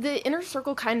the inner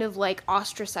circle kind of like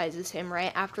ostracizes him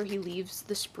right after he leaves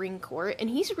the spring court, and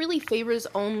he really favors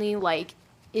only like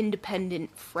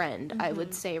independent friend, I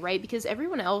would say, right? Because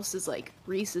everyone else is like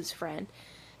Reese's friend,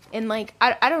 and like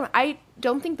I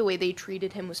don't think the way they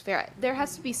treated him was fair. There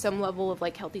has to be some level of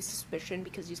like healthy suspicion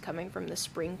because he's coming from the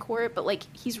spring court, but like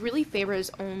he's really favors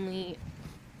only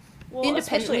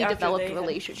independently developed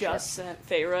relationships. Just sent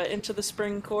Feyre into the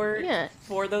spring court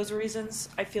for those reasons.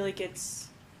 I feel like it's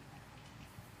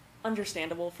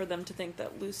understandable for them to think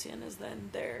that Lucian is then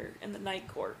there in the night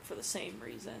court for the same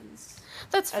reasons.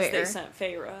 That's fair. As they sent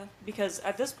Feyre, because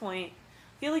at this point,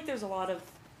 I feel like there's a lot of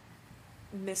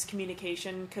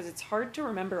miscommunication because it's hard to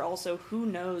remember also who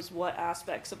knows what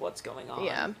aspects of what's going on.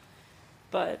 Yeah,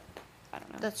 but I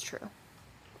don't know. That's true.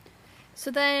 So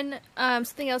then,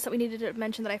 something else that we needed to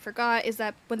mention that I forgot is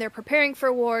that when they're preparing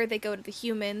for war, they go to the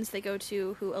humans. They go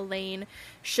to who Elaine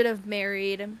should have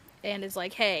married, and is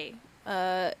like, "Hey,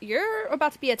 you're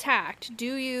about to be attacked.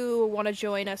 Do you want to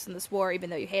join us in this war, even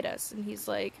though you hate us?" And he's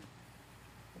like,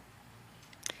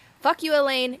 "Fuck you,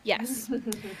 Elaine. Yes."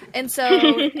 And so,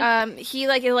 he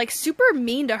is like super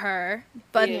mean to her,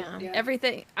 but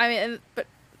everything. I mean, but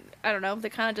I don't know. They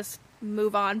kind of just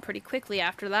move on pretty quickly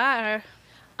after that.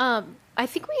 I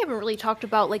think we haven't really talked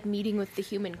about like meeting with the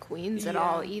human queens at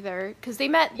all either, because they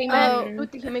met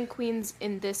with the human queens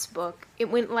in this book. It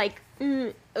went like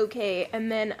okay,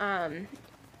 and then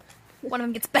one of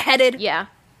them gets beheaded. Yeah,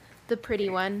 the pretty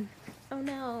one. Oh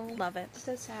no, love it.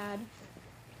 So sad.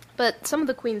 But some of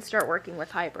the queens start working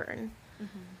with Hybern,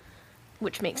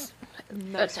 which makes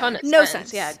a ton of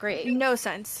sense. Yeah, great. No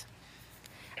sense.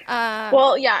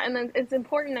 Well, yeah, and then it's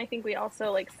important, I think we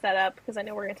also like set up, because I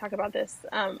know we're going to talk about this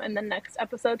in the next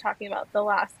episode, talking about the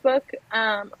last book,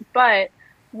 but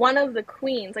one of the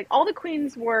queens, like all the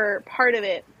queens were part of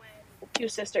it when two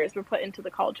sisters were put into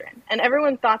the cauldron, and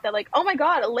everyone thought that like, oh my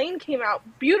god, Elaine came out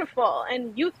beautiful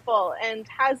and youthful and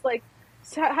has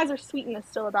her sweetness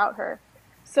still about her.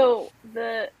 So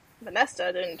the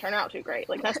Nesta didn't turn out too great.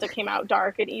 Like, Nesta came out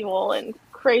dark and evil and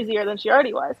crazier than she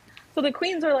already was. So the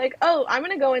queens are like, oh, I'm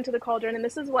going to go into the cauldron, and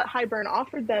this is what Hybern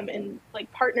offered them in,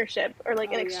 like, partnership, or,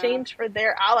 like, in exchange for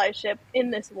their allyship in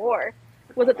this war,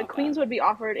 was that the queens would be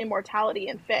offered immortality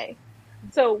and fae.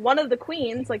 So one of the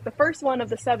queens, like, the first one of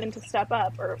the 7 to step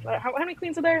up, or how many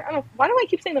queens are there? I don't know. Why do I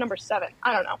keep saying the number 7?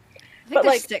 I don't know. I think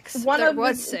there's 6. There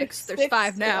was 6. There's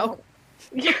 5 now.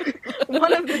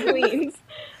 One of the queens.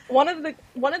 One of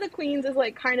the queens is,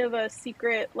 like, kind of a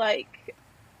secret, like,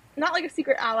 not like a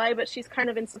secret ally, but she's kind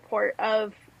of in support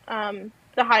of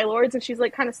the High Lords, and she's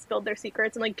like kind of spilled their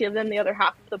secrets and like give them the other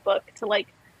half of the book to like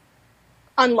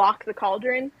unlock the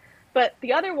cauldron. But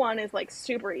the other one is like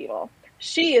super evil.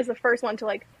 She is the first one to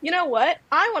like, you know what?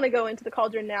 I want to go into the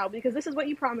cauldron now because this is what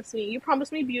you promised me. You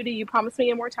promised me beauty. You promised me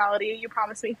immortality. You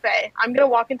promised me fae. I'm going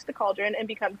to walk into the cauldron and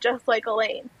become just like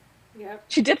Elaine. Yep.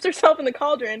 She dips herself in the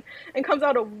cauldron and comes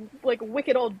out a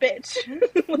wicked old bitch.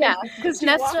 Yeah, because she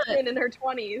Nesta walked in her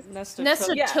 20s.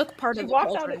 Nesta took part of the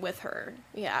cauldron with her.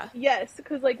 Yeah. Yes,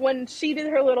 because when she did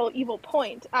her little evil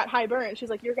point at Hybern, she's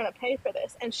like, "You're gonna pay for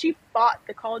this," and she bought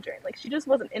the cauldron. Like, she just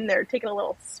wasn't in there taking a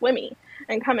little swimmy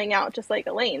and coming out just like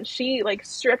Elaine. She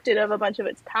stripped it of a bunch of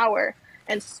its power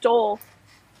and stole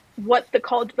what the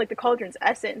cauldron's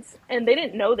essence. And they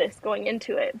didn't know this going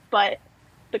into it, but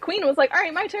the queen was like, "All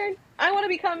right, my turn. I want to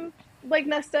become like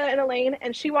Nesta and Elaine."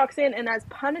 And she walks in, and as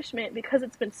punishment, because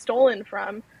it's been stolen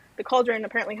from the cauldron,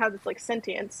 apparently has its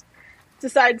sentience,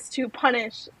 decides to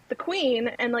punish the queen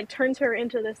and turns her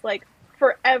into this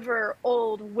forever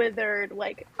old, withered,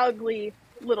 ugly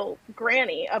little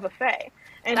granny of a fae.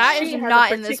 And that is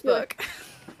not in this book.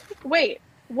 Wait,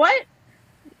 what?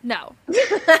 No. No?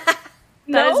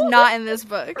 That is not in this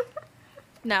book.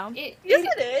 No. Yes,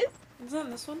 it is. Is that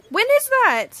in this one? When is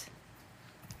that?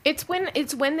 It's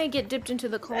when they get dipped into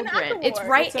the cauldron.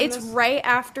 ACOWAR. It's right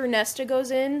after Nesta goes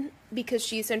in, because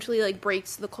she essentially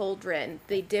breaks the cauldron.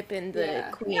 They dip in the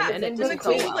queen, and it doesn't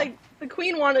go well. The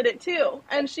queen wanted it too,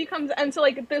 and she comes, and so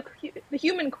the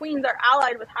human queens are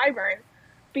allied with Hybern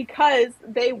because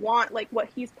they want what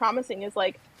he's promising is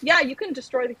yeah, you can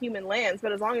destroy the human lands,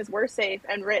 but as long as we're safe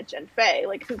and rich and fae,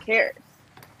 who cares?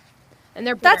 And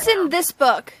that's in this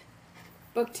book.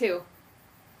 Book 2.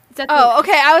 Oh,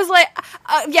 okay. I was like,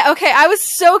 yeah, okay. I was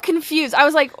so confused. I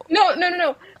was like, no.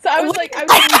 So I was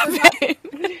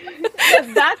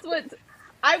that's what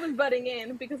I was butting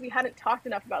in, because we hadn't talked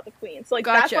enough about the queens. So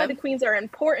that's why the queens are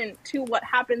important to what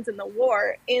happens in the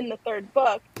war in the 3rd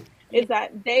book, is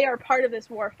that they are part of this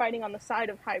war fighting on the side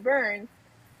of Hybern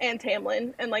and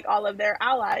Tamlin and all of their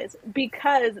allies,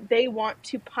 because they want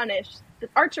to punish the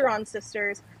Archeron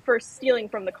sisters for stealing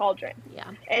from the cauldron. Yeah.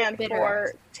 And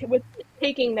with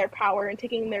taking their power and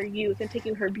taking their youth and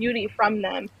taking her beauty from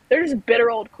them. They're just bitter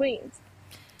old queens.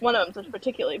 One of them's a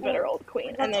particularly bitter old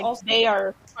queen, and they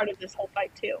are part of this whole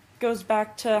fight too. Goes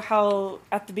back to how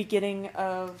at the beginning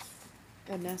of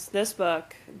this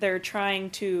book, they're trying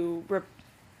to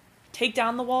take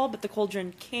down the wall, but the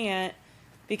cauldron can't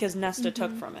because Nesta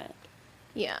took from it.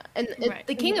 Yeah, and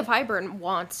the King of Hybern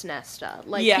wants Nesta.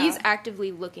 He's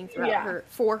actively looking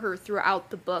for her throughout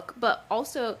the book. But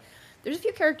also, there's a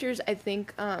few characters I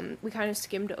think we kind of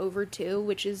skimmed over too,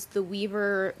 which is the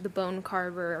Weaver, the Bone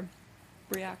Carver,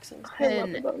 Bryaxis. I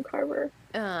love the Bone Carver.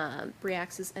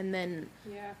 Bryaxis, and then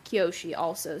Kyoshi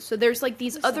also. So there's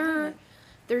these other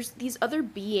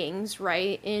beings,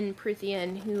 right, in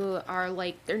Prythian who are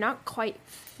they're not quite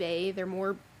fae, they're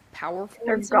more powerful.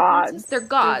 They're gods. They're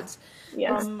gods.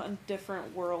 Yes. From a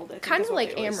different world. Kind of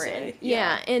like Amarin.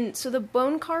 Yeah, and so the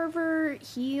Bone Carver,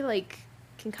 he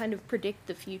can kind of predict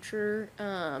the future,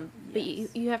 but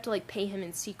you have to pay him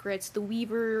in secrets. The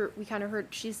Weaver, we kind of heard,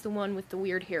 she's the one with the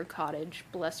weird hair cottage,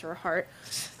 bless her heart.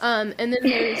 And then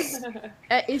there's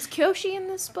is Kyoshi in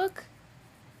this book?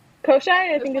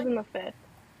 Koshai, I think, is in the 5th.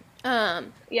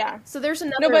 Yeah. So there's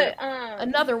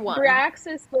another one.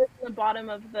 Bryaxis lives in the bottom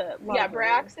of the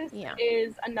Bryaxis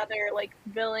is another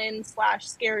villain /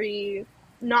 scary,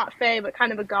 not fae but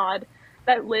kind of a god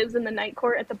that lives in the Night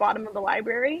Court at the bottom of the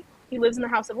library. He lives in the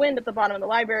House of Wind at the bottom of the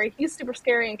library. He's super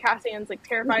scary, and Cassian's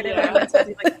terrified of him. So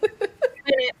he's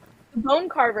the Bone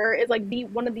Carver is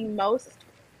one of the most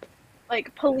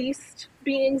policed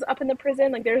beings up in the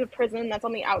prison. There's a prison that's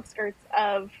on the outskirts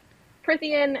of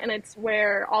Prythian, and it's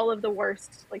where all of the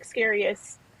worst,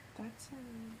 scariest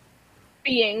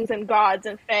beings and gods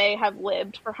and fae have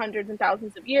lived for hundreds and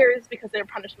thousands of years because they're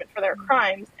punishment for their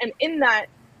crimes. And in that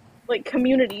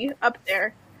community up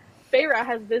there, Feyre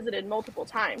has visited multiple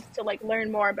times to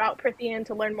learn more about Prythian,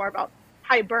 to learn more about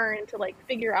Hybern, to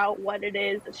figure out what it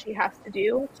is that she has to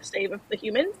do to save the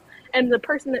humans. And the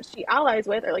person that she allies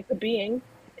with, or the being,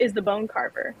 is the Bone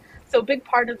Carver. So a big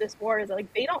part of this war is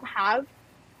they don't have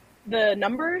the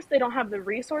numbers, they don't have the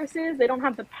resources, they don't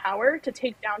have the power to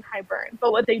take down Hybern.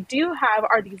 But what they do have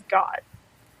are these gods.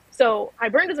 So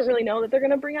Hybern doesn't really know that they're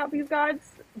going to bring out these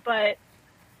gods, but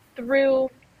through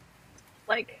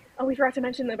we forgot to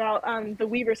mention about the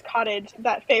Weaver's cottage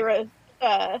that Feyre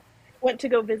went to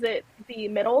go visit the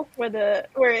middle where the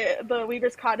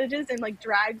Weaver's cottage is, and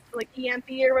drags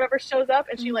Ianthe or whatever shows up,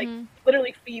 and she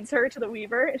literally feeds her to the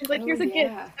Weaver, and she's here's a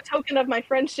gift, a token of my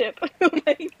friendship. So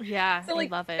I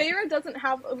love it. Feyre doesn't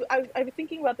have, I was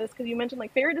thinking about this because you mentioned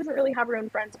Feyre doesn't really have her own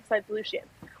friends besides Lucian.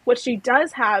 What she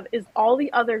does have is all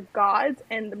the other gods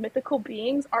and the mythical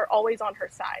beings are always on her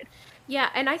side. Yeah,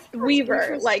 and I think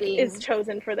Weaver is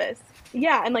chosen for this.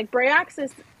 Yeah, and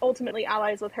Bryaxis ultimately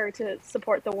allies with her to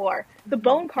support the war. The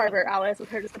Bone Carver allies with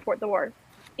her to support the war.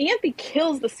 Ianthe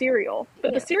kills the cereal,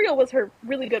 but the cereal was her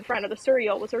really good friend, or the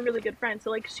cereal was her really good friend.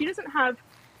 So, like, she doesn't have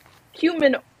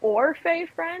human or fae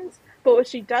friends, but what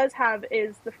she does have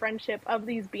is the friendship of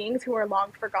these beings who are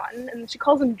long forgotten, and she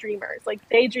calls them dreamers. Like,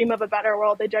 they dream of a better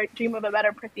world, they dream of a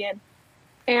better Prithian,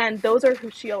 and those are who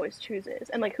she always chooses,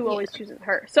 and, like, who always chooses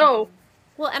her. So,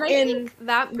 well, and I think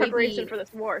that preparation for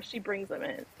this war, she brings them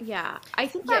in. Yeah, I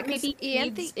think that maybe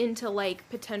feeds into, like,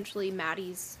 potentially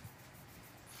Maddie's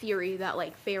theory that,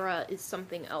 like, Feyre is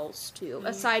something else, too,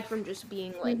 aside from just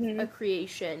being, like, a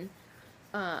creation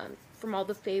from all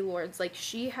the Fey Lords. Like,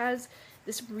 she has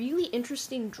this really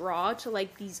interesting draw to,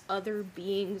 like, these other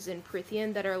beings in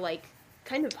Prithian that are, like,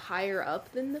 kind of higher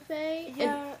up than the Fae.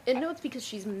 Yeah. And no, it's because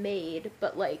she's made,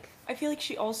 but, like... I feel like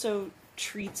she also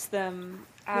treats them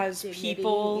as dignity,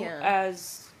 people,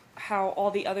 as how all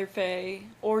the other Fae,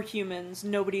 or humans,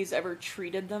 nobody's ever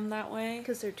treated them that way.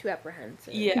 Because they're too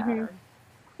apprehensive. Yeah.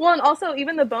 Well, and also,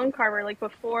 even the Bone Carver, like,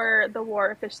 before the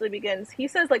war officially begins, he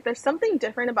says, like, there's something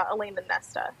different about Elaine and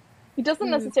Nesta. He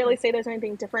doesn't necessarily say there's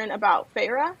anything different about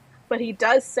Feyre, but he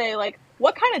does say, like,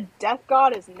 what kind of death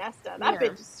god is Nesta? That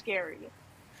bitch is scary.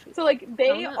 So, like,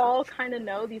 they all kind of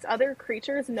know, these other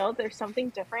creatures know there's something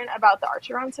different about the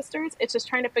Archeron sisters. It's just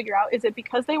trying to figure out, is it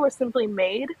because they were simply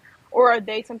made, or are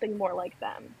they something more like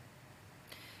them?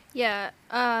 Yeah,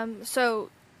 so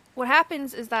what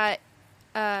happens is that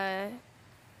Feyre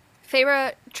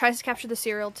tries to capture the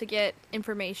cereal to get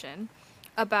information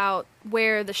about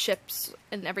where the ships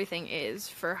and everything is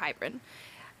for Hybrid.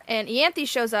 And Ianthe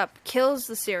shows up, kills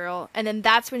the cereal, and then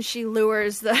that's when she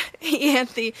lures the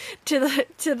Ianthe to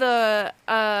the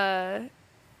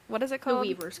what is it called?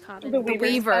 The Weaver's Cottage.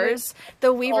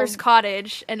 The Weaver's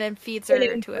Cottage, and then feeds her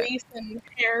to it. And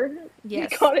hair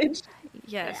Yes. cottage.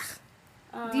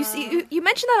 You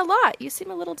mentioned that a lot. You seem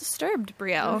a little disturbed,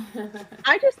 Brielle.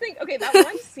 I just think, okay, that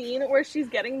one scene where she's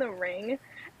getting the ring,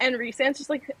 and Rhysand's just,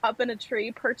 like, up in a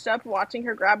tree, perched up, watching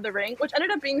her grab the ring, which ended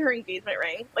up being her engagement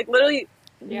ring. Like, literally,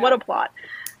 what a plot.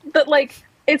 But, like,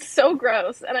 it's so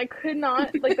gross, and I could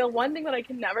not, like, the one thing that I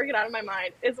can never get out of my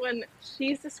mind is when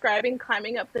she's describing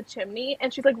climbing up the chimney,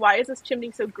 and she's like, why is this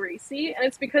chimney so greasy? And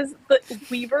it's because the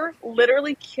Weaver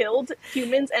literally killed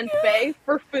humans and Fae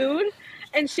for food,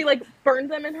 and she, like,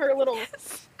 burned them in her little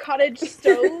cottage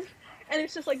stove, and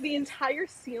it's just, like, the entire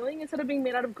ceiling, instead of being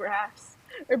made out of grass,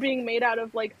 or being made out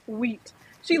of, like, wheat,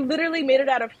 she literally made it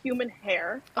out of human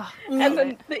hair. And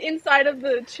then the inside of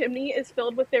the chimney is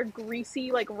filled with their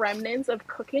greasy, like, remnants of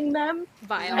cooking them.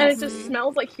 Vile. And it just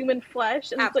smells like human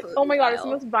flesh. And Absolutely it's like, oh my god, it's the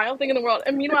vile. most vile thing in the world.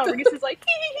 And meanwhile, Rhys is like,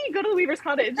 hee, go to the Weaver's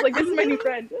Cottage. Like, this is my new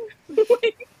friend.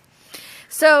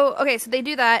 So they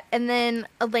do that, and then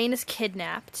Elaine is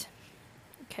kidnapped.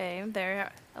 Okay,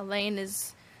 there. Elaine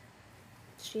is...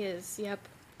 She is,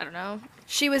 I don't know.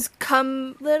 She was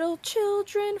Come Little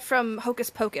Children from Hocus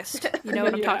Pocus. You know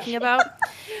what I'm talking about?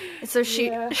 And so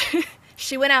she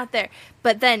went out there.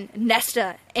 But then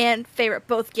Nesta and Feyre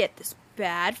both get this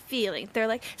bad feeling. They're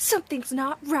like, something's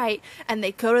not right. And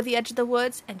they go to the edge of the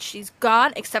woods, and she's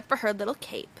gone except for her little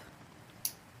cape.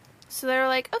 So they're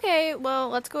like, okay, well,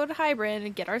 let's go to Hybrid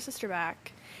and get our sister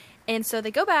back. And so they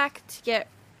go back to get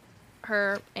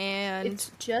her, and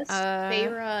it's just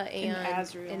Feyre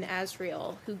and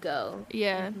Azriel who go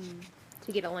to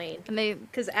get Elaine, and they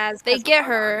has get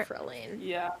her for Elaine.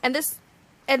 And this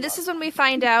is when we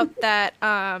find out that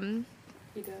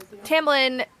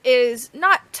Tamlin is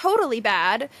not totally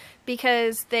bad,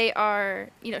 because they are,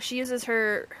 she uses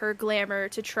her glamour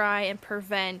to try and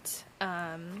prevent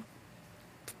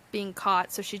being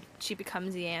caught, so she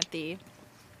becomes Ianthe.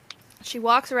 She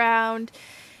walks around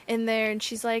in there, and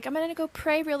she's like, I'm gonna go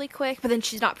pray really quick, but then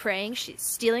she's not praying, she's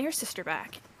stealing her sister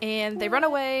back, and they run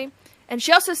away, and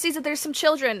she also sees that there's some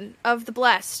children of the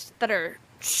blessed that are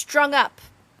strung up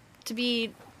to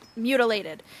be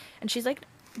mutilated, and she's like,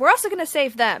 we're also gonna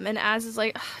save them, and Az is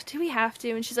like, do we have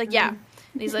to? And she's like, yeah.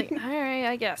 And he's like, alright,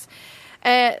 I guess.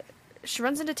 She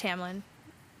runs into Tamlin,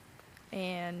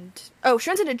 and she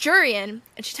runs into Jurian,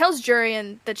 and she tells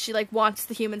Jurian that she, like, wants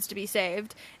the humans to be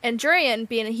saved, and Jurian,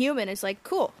 being a human, is like,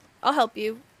 cool, I'll help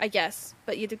you, I guess,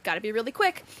 but you gotta be really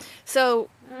quick. So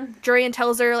Jurian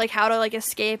tells her, like, how to, like,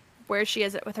 escape where she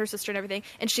is with her sister and everything,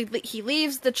 and he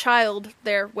leaves the child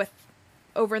there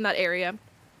over in that area.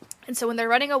 And so when they're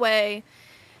running away,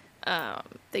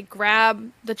 they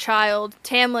grab the child.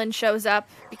 Tamlin shows up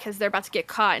because they're about to get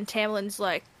caught, and Tamlin's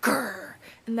like, grrr.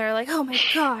 And they're like, oh my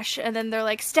gosh. And then they're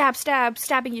like,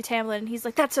 stabbing you, Tamlin. And he's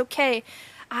like, that's okay.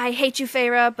 I hate you,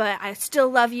 Feyre, but I still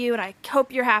love you, and I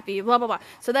hope you're happy, blah, blah, blah.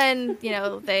 So then,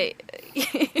 they...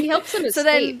 He helps them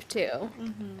escape, too.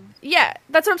 Yeah,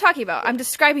 that's what I'm talking about. I'm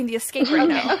describing the escape right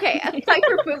now. Okay, I thought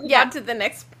you were moving on to the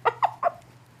next part.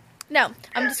 No,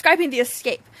 I'm describing the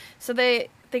escape. So they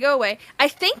go away. I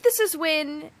think this is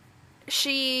when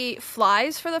she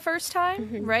flies for the first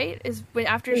time, right? Is when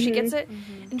after she gets it,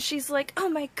 and she's like, "Oh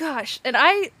my gosh!" And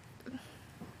I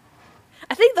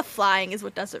think the flying is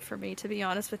what does it for me, to be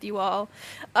honest with you all.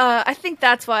 I think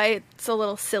that's why it's a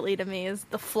little silly to me, is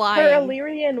the flying. Her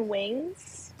Illyrian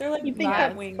wings. They're like You think bat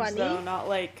that's wings, funny? though, not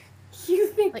like... You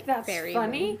think Like that's fairy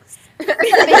funny? wings.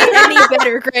 Any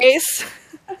better, Grace?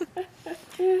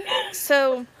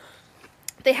 So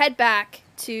they head back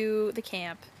to the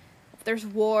camp. There's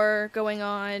war going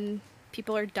on.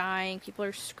 People are dying. People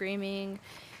are screaming.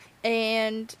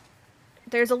 And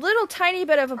there's a little tiny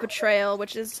bit of a betrayal,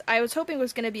 which is, I was hoping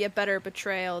was going to be a better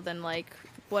betrayal than, like,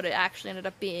 what it actually ended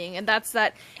up being. And that's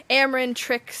that Amryn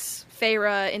tricks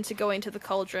Feyre into going to the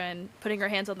cauldron, putting her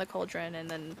hands on the cauldron, and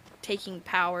then taking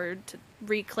power to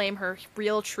reclaim her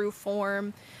real, true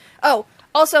form. Oh,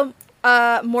 also,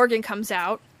 Morgan comes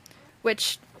out,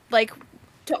 which, like...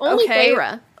 To only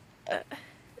Feyre.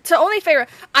 To only Feyre.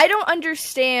 I don't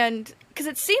understand, because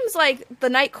it seems like the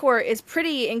Night Court is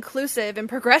pretty inclusive and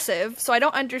progressive, so I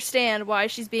don't understand why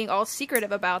she's being all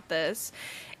secretive about this.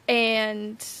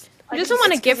 And... She doesn't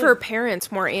want to give her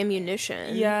parents more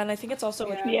ammunition. Yeah, and I think it's also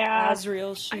with Yeah.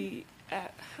 Asriel.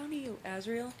 How do you...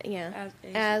 Asriel? Yeah.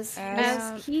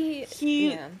 As He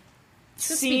He Just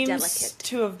be seems delicate.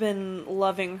 to have been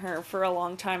loving her for a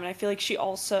long time, and I feel like she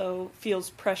also feels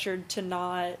pressured to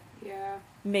not Yeah.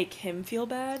 make him feel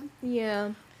bad,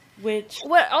 Yeah. which...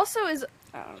 what also is,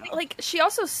 I don't know. like, she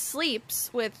also sleeps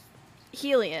with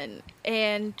Helion,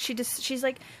 and she's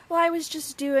like, well, I was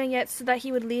just doing it so that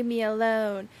he would leave me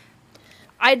alone.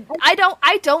 I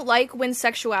don't like when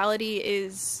sexuality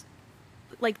is,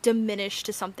 like, diminished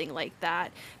to something like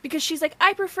that, because she's like,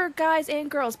 I prefer guys and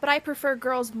girls, but I prefer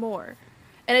girls more.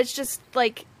 And it's just,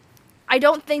 like, I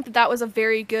don't think that was a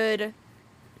very good,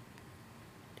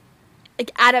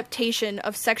 like, adaptation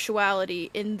of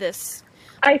sexuality in this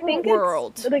I think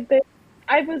world. It's, like,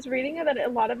 I was reading that a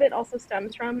lot of it also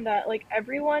stems from that, like,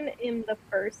 everyone in the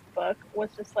first book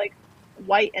was just, like,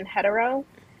 white and hetero.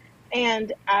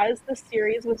 And as the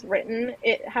series was written,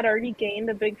 it had already gained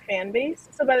a big fan base.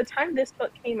 So by the time this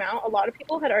book came out, a lot of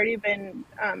people had already been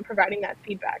providing that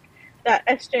feedback, that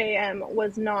SJM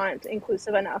was not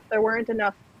inclusive enough. There weren't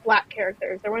enough Black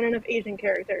characters. There weren't enough Asian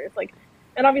characters. Like,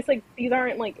 and obviously these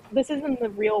aren't, like, this isn't the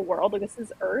real world. Like, this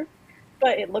is Earth,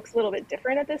 but it looks a little bit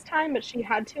different at this time. But she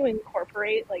had to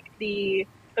incorporate, like, the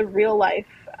real life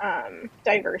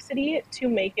diversity to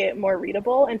make it more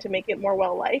readable and to make it more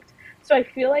well liked. So I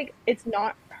feel like it's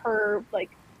not her,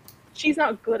 like, she's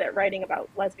not good at writing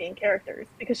about lesbian characters,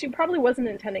 because she probably wasn't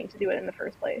intending to do it in the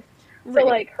first place. So,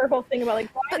 like, her whole thing about, like,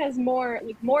 Brian has more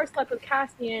slept with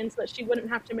Cassian so that she wouldn't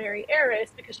have to marry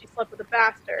Eris because she slept with a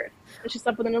bastard. And she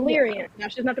slept with an Illyrian. Now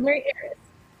she doesn't have to marry Eris.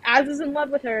 Az is in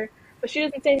love with her, but she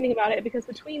doesn't say anything about it because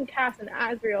between Cass and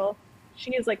Asriel,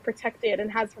 she is, like, protected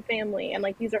and has her family, and,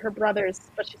 like, these are her brothers,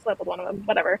 but she slept with one of them,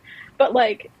 whatever. But,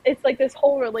 like, it's, like, this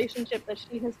whole relationship that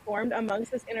she has formed amongst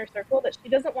this inner circle that she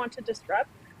doesn't want to disrupt.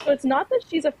 So it's not that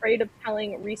she's afraid of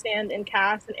telling Rhysand and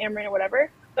Cass and Amryn or whatever,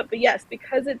 but yes,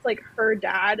 because it's, like, her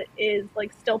dad is,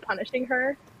 like, still punishing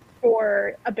her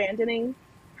for abandoning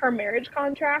her marriage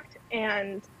contract,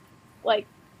 and, like,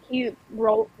 he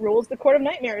rules the Court of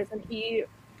Nightmares, and he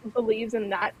believes in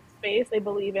that space. They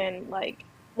believe in, like,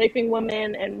 raping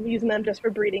women and using them just for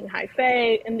breeding high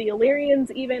fae, and the Illyrians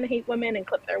even hate women and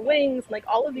clip their wings, and, like,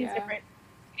 all of these different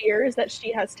fears that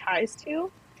she has ties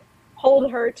to hold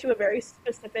her to a very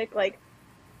specific, like,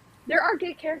 there are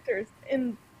gay characters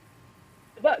in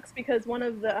the books because one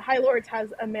of the High Lords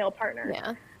has a male partner.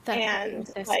 Yeah.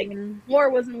 And, like, Moore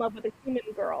was in love with a human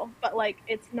girl, but, like,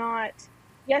 it's not,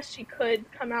 yes, she could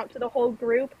come out to the whole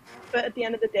group, but at the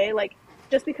end of the day, like,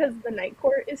 just because the Night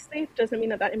Court is safe doesn't mean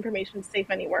that that information is safe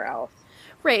anywhere else.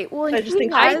 Right. Well, I and just he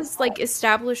think has, like,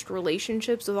 established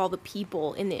relationships with all the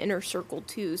people in the inner circle,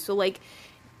 too. So, like,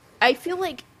 I feel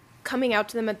like coming out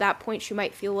to them at that point, she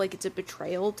might feel like it's a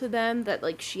betrayal to them that,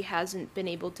 like, she hasn't been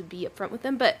able to be upfront with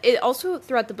them. But it also,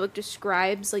 throughout the book,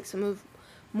 describes, like, some of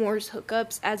Moore's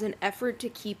hookups as an effort to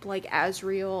keep, like,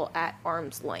 Asriel at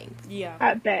arm's length. Yeah.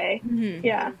 At bay. Mm-hmm.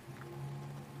 Yeah.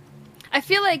 I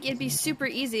feel like it'd be super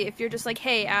easy if you're just like,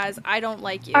 hey, Az, I don't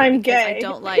like you. I'm because gay. I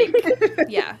don't like.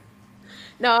 Yeah.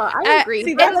 No, I agree.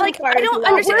 See, but, And, like, I don't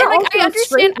understand. We're Like, I also understand.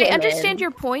 straight I women. understand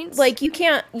your points. Like, you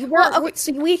can't,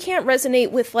 so we can't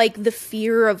resonate with, like, the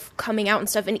fear of coming out and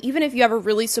stuff. And even if you have a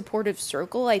really supportive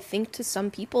circle, I think to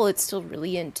some people it's still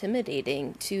really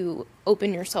intimidating to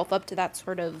open yourself up to that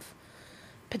sort of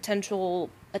potential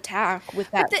attack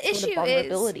with that the sort issue of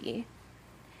vulnerability.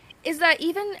 Is that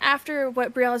even after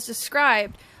what Brielle has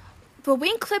described, the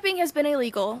wing clipping has been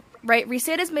illegal, right?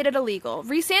 Rhysand has made it illegal.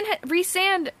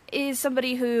 Rhysand is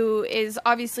somebody who is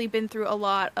obviously been through a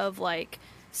lot of, like,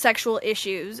 sexual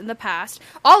issues in the past.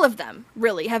 All of them,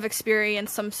 really, have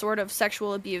experienced some sort of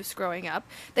sexual abuse growing up.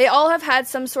 They all have had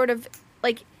some sort of,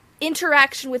 like,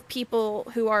 interaction with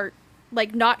people who are,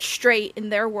 like, not straight in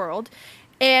their world.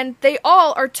 And they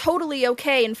all are totally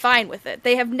okay and fine with it.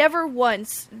 They have never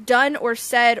once done or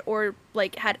said or,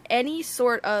 like, had any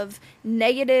sort of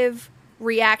negative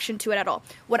reaction to it at all.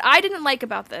 What I didn't like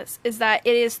about this is that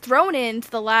it is thrown into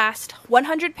the last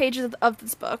 100 pages of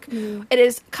this book. Mm. It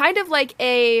is kind of like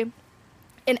an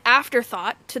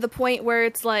afterthought, to the point where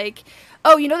it's like,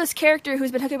 oh, you know this character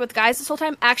who's been hooking up with guys this whole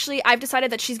time? Actually, I've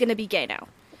decided that she's going to be gay now.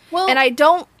 Well, and I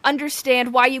don't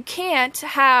understand why you can't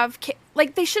have...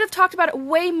 Like, they should have talked about it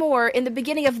way more in the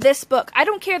beginning of this book. I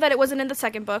don't care that it wasn't in the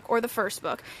second book or the first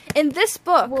book. In this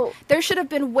book, there should have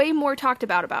been way more talked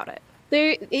about it.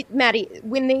 Maddie,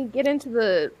 when they get into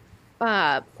the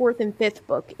fourth and fifth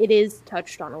book, it is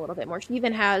touched on a little bit more. She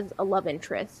even has a love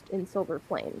interest in Silver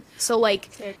Flames. So, like,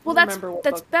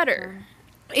 that's better.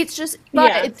 It's just,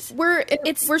 but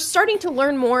we're starting to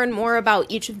learn more and more about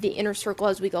each of the inner circle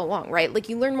as we go along, right? Like,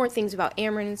 you learn more things about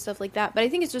Amryn and stuff like that, but I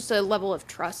think it's just a level of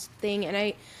trust thing, and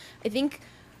I think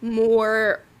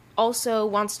Moore also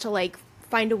wants to, like,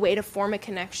 find a way to form a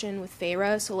connection with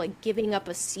Feyre, so, like, giving up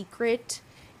a secret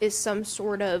is some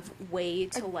sort of way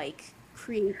to, like,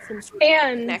 create some sort of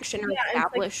connection or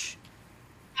establish...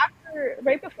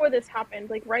 Right before this happened,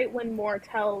 like right when Moore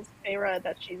tells Feyre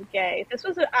that she's gay, this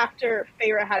was after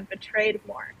Feyre had betrayed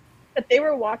Moore, that they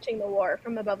were watching the war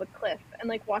from above a cliff and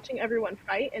like watching everyone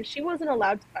fight, and she wasn't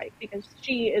allowed to fight because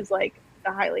she is like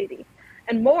the High Lady,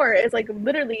 and Moore is like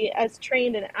literally as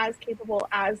trained and as capable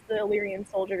as the Illyrian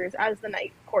soldiers, as the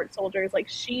Night Court soldiers. Like,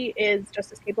 she is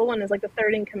just as capable and is like the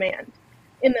third in command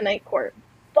in the Night Court,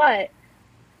 but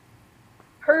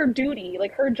her duty,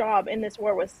 like her job in this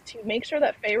war, was to make sure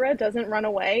that Feyre doesn't run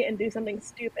away and do something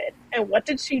stupid. And what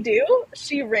did she do?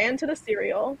 She ran to the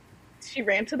Serial. She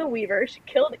ran to the Weaver. She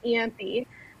killed Ianthe.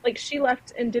 Like, she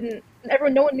left and didn't...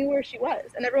 no one knew where she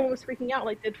was. And everyone was freaking out.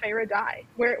 Like, did Feyre die?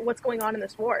 What's going on in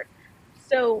this war?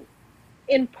 So,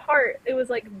 in part, it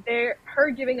was like her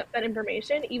giving up that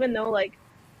information, even though, like,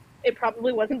 it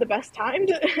probably wasn't the best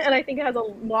timed, and I think it has a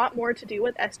lot more to do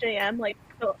with SJM, like,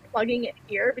 plugging it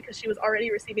here, because she was already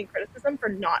receiving criticism for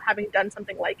not having done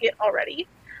something like it already.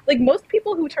 Like, most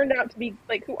people who turned out to be,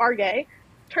 like, who are gay,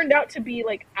 turned out to be,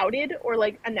 like, outed or,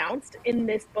 like, announced in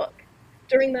this book.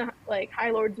 During the, like,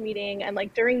 High Lords meeting and,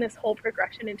 like, during this whole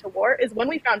progression into war is when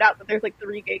we found out that there's, like,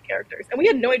 3 gay characters, and we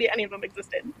had no idea any of them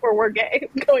existed or were gay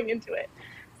going into it.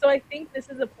 So I think this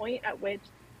is a point at which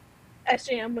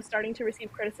SJM was starting to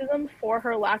receive criticism for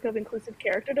her lack of inclusive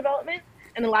character development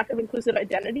and the lack of inclusive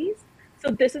identities.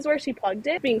 So this is where she plugged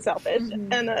it, being selfish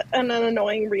and an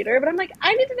annoying reader. But I'm like,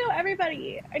 I need to know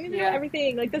everybody. I need to know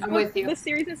everything. Like, this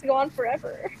series needs to go on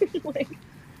forever. Like,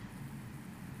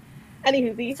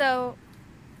 anywho. So,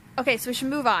 okay, so we should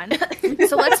move on.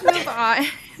 So let's move on.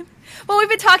 Well, we've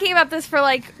been talking about this for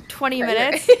like 20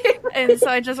 minutes, and so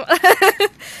I just...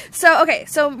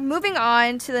 So moving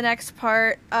on to the next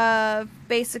part of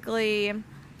basically,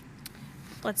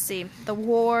 let's see, the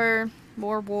war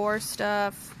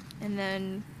stuff, and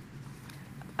then...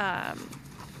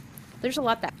 there's a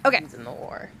lot that happens in the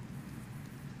war.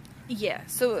 Yeah,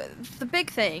 so the big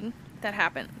thing that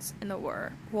happens in the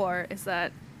war is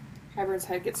that... Hybrid's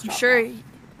head gets chopped off.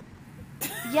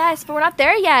 Yes, but we're not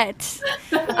there yet.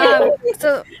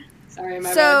 Sorry,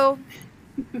 my bad.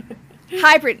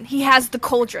 Hybrid, he has the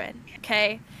cauldron,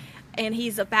 okay? And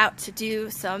he's about to do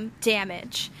some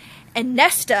damage. And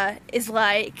Nesta is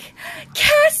like,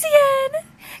 Cassian!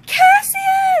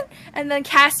 And then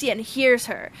Cassian hears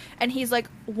her. And he's like,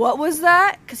 what was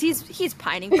that? Because he's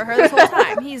pining for her this whole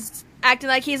time. He's acting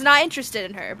like he's not interested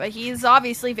in her, but he's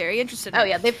obviously very interested in her. Oh,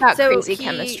 yeah, they've got crazy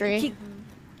chemistry.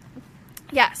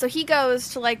 So he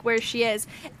goes to, like, where she is,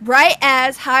 right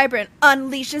as Hybrid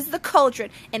unleashes the cauldron.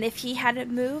 And if he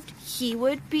hadn't moved, he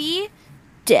would be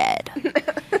dead.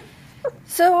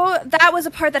 So that was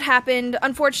a part that happened.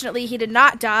 Unfortunately, he did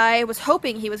not die. I was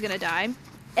hoping he was going to die.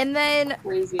 And then...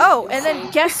 Crazy. Oh, and then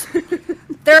guess...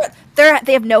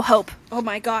 They have no hope. Oh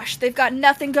my gosh, they've got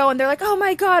nothing going. They're like, oh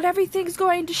my god, everything's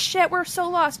going to shit. We're so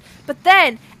lost. But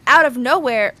then, out of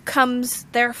nowhere, comes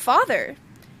their father.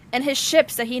 And his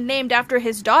ships that he named after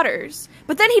his daughters.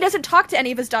 But then he doesn't talk to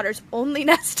any of his daughters, only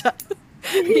Nesta.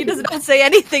 He does not say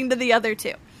anything to the other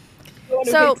two.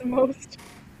 So,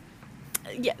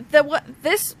 yeah, what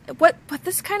this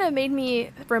kind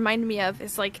of remind me of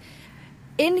is like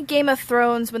in Game of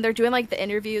Thrones when they're doing like the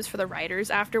interviews for the writers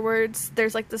afterwards.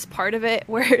 There's like this part of it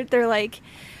where they're like,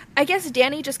 I guess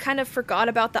Dany just kind of forgot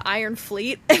about the Iron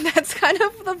Fleet, and that's kind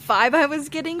of the vibe I was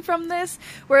getting from this,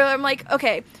 where I'm like,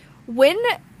 okay, when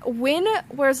did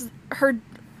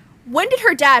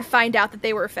her dad find out that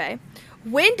they were Fae?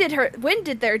 When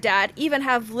did their dad even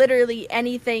have literally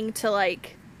anything to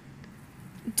like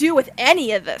do with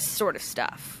any of this sort of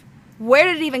stuff? Where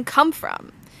did it even come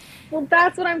from? Well,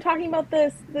 that's what I'm talking about,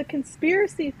 the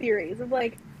conspiracy theories of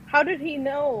like, how did he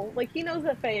know? Like, he knows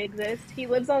that Fae exist. He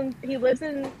lives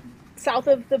in south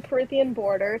of the Prithian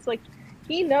border. So like,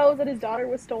 he knows that his daughter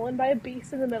was stolen by a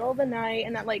beast in the middle of the night,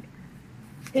 and that like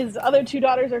his other 2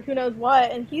 daughters are who knows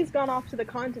what, and he's gone off to the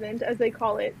continent, as they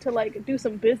call it, to like do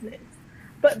some business.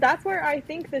 But that's where I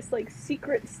think this like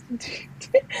secret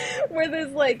where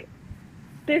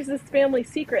there's this family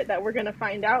secret that we're gonna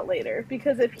find out later,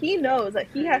 because if he knows that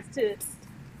he has to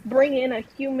bring in a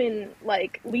human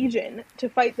like legion to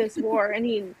fight this war, and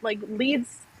he like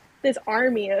leads this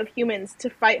army of humans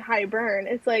to fight Hybern,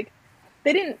 it's like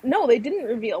they didn't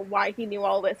reveal why he knew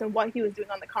all this and what he was doing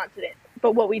on the continent.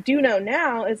 But what we do know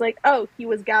now is like, oh, he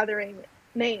was gathering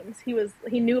names.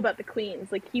 He knew about the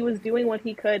queens. Like, he was doing what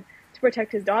he could to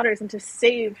protect his daughters and to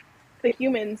save the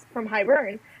humans from Hybern.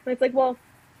 And it's like, well,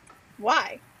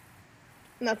 why?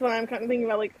 And that's what I'm kind of thinking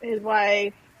about, like, his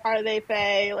wife. Are they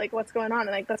Fae? Like, what's going on? And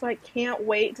like, that's why I can't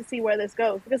wait to see where this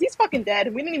goes, because he's fucking dead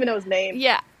and we didn't even know his name.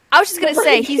 Yeah, I was just gonna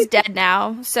say he's dead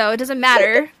now, so it doesn't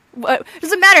matter. It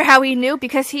doesn't matter how he knew,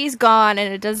 because he's gone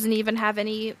and it doesn't even have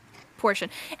any portion.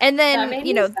 And then That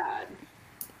you know, sad.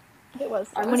 It was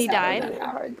when he died. Really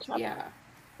hard. Yeah,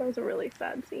 That was a really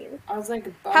sad scene. I was like,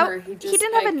 bummer. He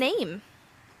didn't have a name.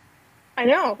 I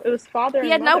know, it was father. He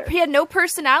had no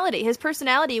personality. His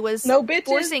personality was no bitches,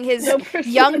 forcing his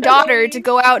young daughter to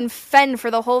go out and fend for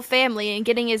the whole family and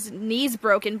getting his knees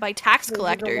broken by tax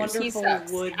collectors. He's a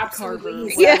wood carver.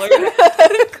 Yeah.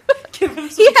 Give him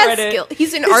some He has credit. skill.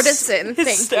 He's an artisan.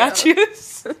 His Thank you.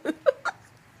 statues.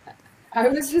 I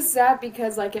was just sad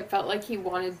because like it felt like he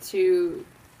wanted to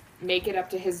make it up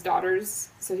to his daughters,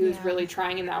 so he was really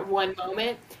trying in that one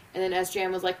moment, and then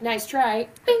SJM was like, "Nice try."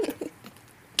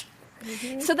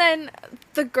 So then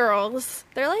the girls,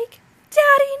 they're like,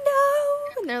 "Daddy,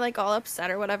 no!" And they're like all upset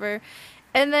or whatever.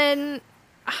 And then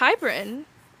Hybern,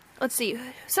 let's see,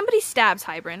 somebody stabs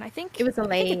Hybern. I think It was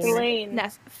Elaine. It's Elaine.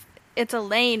 It's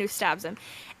Elaine who stabs him.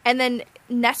 And then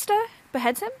Nesta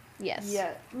beheads him? Yes.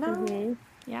 Yeah. No.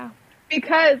 Yeah.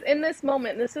 Because in this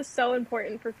moment, this is so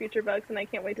important for future books, and I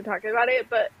can't wait to talk about it,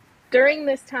 but during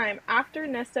this time, after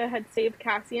Nesta had saved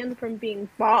Cassian from being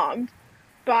bombed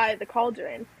by the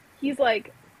Cauldron, he's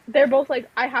like, they're both like,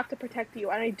 I have to protect you,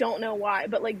 and I don't know why,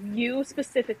 but like, you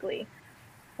specifically,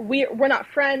 we're not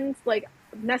friends. Like,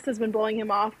 Nesta's been blowing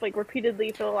him off like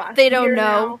repeatedly for the last They don't year know.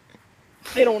 now.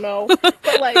 They don't know.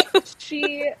 But like,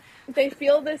 they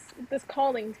feel this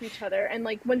calling to each other, and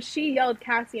like, when she yelled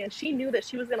Cassian, she knew that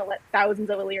she was going to let thousands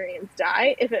of Illyrians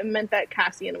die if it meant that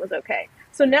Cassian was okay.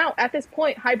 So now at this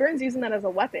point, Hybern's using that as a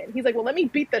weapon. He's like, well, let me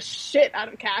beat the shit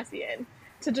out of Cassian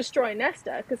to destroy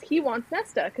Nesta, because he wants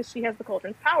Nesta because she has the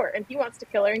Cauldron's power, and he wants to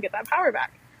kill her and get that power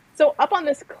back. So up on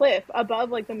this cliff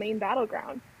above like the main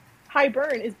battleground,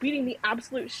 Hybern is beating the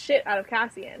absolute shit out of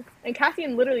Cassian, and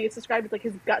Cassian literally is described as like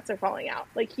his guts are falling out,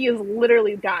 like he is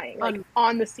literally dying, like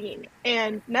on the scene.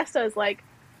 And Nesta is like,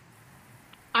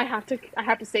 I have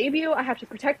to save you, I have to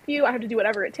protect you, I have to do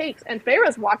whatever it takes. And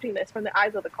Feyre's watching this from the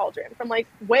eyes of the Cauldron, from like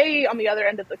way on the other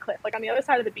end of the cliff, like on the other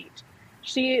side of the beach.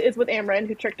 She is with Amryn,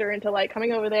 who tricked her into like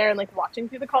coming over there and like watching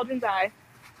through the Cauldron's eye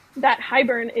that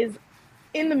Hybern is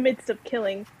in the midst of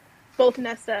killing both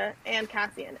Nesta and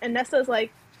Cassian. And Nesta's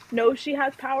like, knows she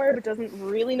has power, but doesn't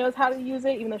really knows how to use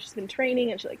it, even though she's been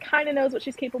training and she like kind of knows what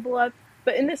she's capable of.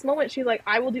 But in this moment, she's like,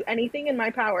 I will do anything in my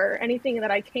power, anything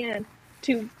that I can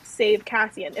to save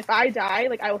Cassian. If I die,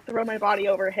 like, I will throw my body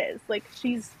over his. Like,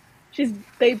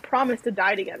 they promised to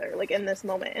die together, like, in this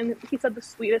moment. And he said the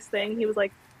sweetest thing. He was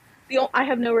like, I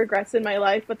have no regrets in my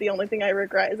life, but the only thing I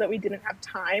regret is that we didn't have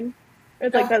time.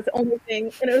 It's like, that's the only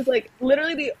thing. And it was like,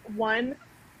 literally the one,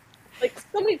 like,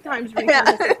 so many times Reese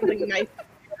has said something nice.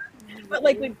 But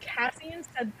like, when Cassian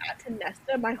said that to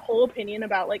Nesta, my whole opinion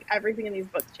about like everything in these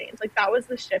books changed. Like, that was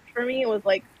the shift for me. It was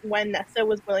like when Nesta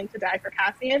was willing to die for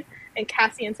Cassian, and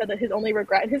Cassian said that his only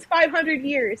regret in his 500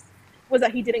 years was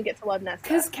that he didn't get to love Nesta.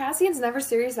 Because Cassian's never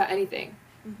serious about anything.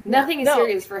 Nothing is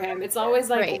serious for him. It's always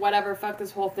like, whatever, fuck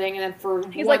this whole thing, and then for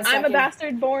he's 1 like, second, I'm a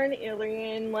bastard-born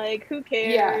Illyrian, like, who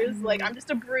cares? Yeah. Like, I'm just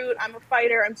a brute, I'm a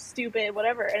fighter, I'm stupid,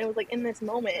 whatever. And it was like, in this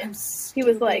moment, I'm he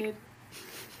was like,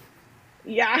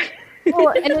 Yeah. Well,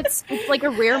 and it's like a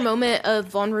rare moment of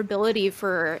vulnerability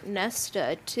for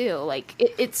Nesta too. Like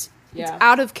it's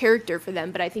out of character for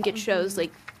them, but I think it shows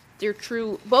like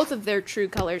both of their true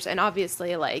colors, and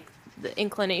obviously like the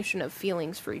inclination of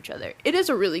feelings for each other. It is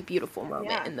a really beautiful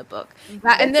moment in the book.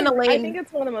 And then Elaine, I think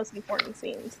it's one of the most important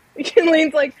scenes.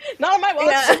 Elaine's like, not on my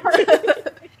watch.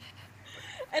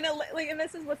 And and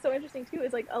this is what's so interesting too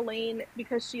is like Elaine,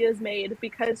 because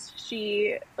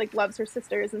she like loves her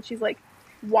sisters, and she's like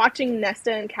watching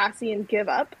Nesta and Cassian give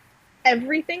up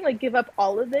everything, like give up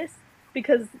all of this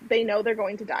because they know they're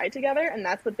going to die together, and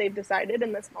that's what they've decided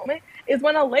in this moment, is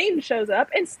when Elaine shows up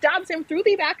and stabs him through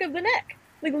the back of the neck,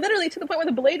 like literally to the point where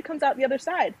the blade comes out the other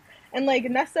side. And like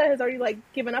Nesta has already like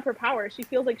given up her power. She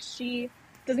feels like she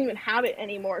doesn't even have it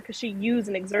anymore because she used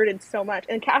and exerted so much,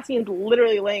 and Cassian's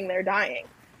literally laying there dying.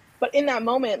 But in that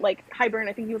moment, like Hybern,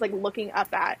 I think he was like looking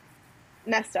up at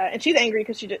Nesta, and she's angry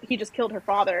because he just killed her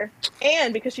father,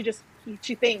 and because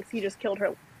she thinks he just killed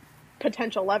her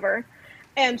potential lover,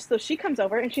 and so she comes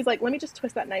over and she's like, "Let me just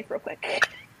twist that knife real quick."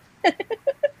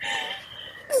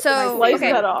 So slice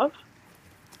that off.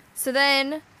 So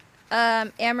then,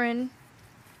 Amryn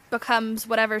becomes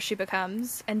whatever she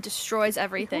becomes and destroys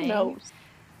everything. Who knows?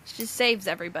 She saves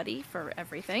everybody for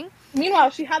everything.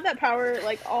 Meanwhile, she had that power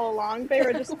like all along. They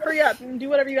were just hurry up and do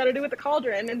whatever you got to do with the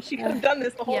cauldron, and she could have done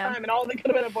this the whole time, and all of it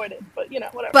could have been avoided. But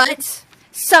whatever. But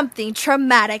something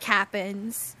traumatic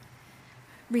happens.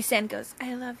 Rhysand goes,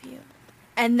 "I love you,"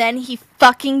 and then he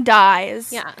fucking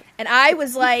dies. Yeah. And I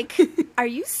was like, "Are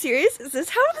you serious? Is this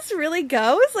how this really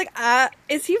goes? Like,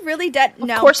 is he really dead?"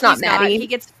 No, of course not, he's Maddie. He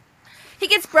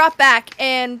gets brought back,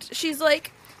 and she's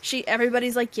like.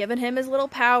 Everybody's like giving him his little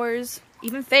powers.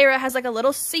 Even Feyre has like a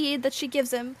little seed that she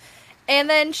gives him. And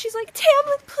then she's like,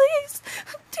 "Tamlin, please.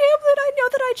 Tamlin, I know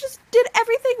that I just did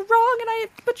everything wrong and I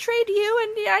betrayed you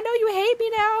and I know you hate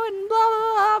me now and blah,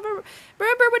 blah, blah.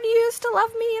 Remember when you used to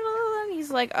love me?" And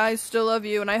he's like, "I still love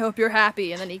you and I hope you're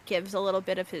happy." And then he gives a little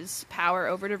bit of his power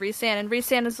over to Rhysand, and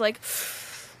Rhysand is like,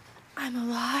 "I'm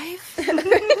alive."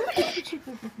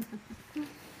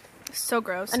 So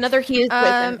gross. Another he is with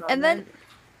him. And then...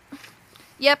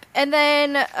 Yep, and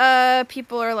then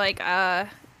people are like,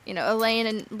 Elaine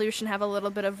and Lucien have a little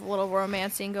bit of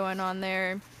romancing going on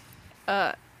there.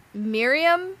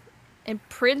 Miriam and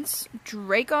Prince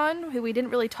Dracon, who we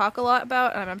didn't really talk a lot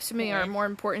about, I'm assuming are more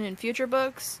important in future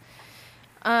books.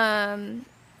 They're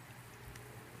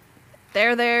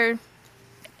there,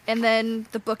 and then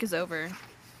the book is over.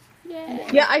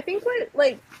 Yeah, I think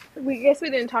what we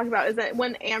didn't talk about is that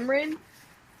when Amryn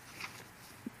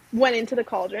went into the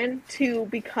cauldron to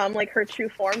become like her true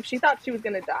form, she thought she was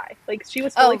gonna die. Like she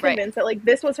was fully convinced that like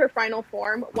this was her final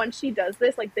form. Once she does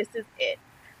this, like this is it.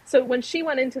 So when she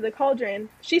went into the cauldron,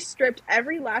 she stripped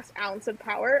every last ounce of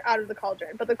power out of the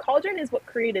cauldron. But the cauldron is what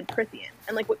created Prythian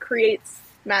and like what creates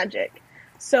magic.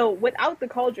 So without the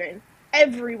cauldron,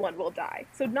 everyone will die.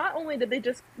 So not only did they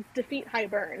just defeat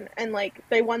Hybern and like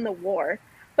they won the war,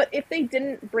 but if they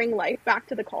didn't bring life back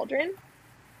to the cauldron,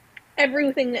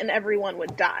 everything and everyone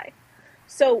would die.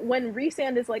 So when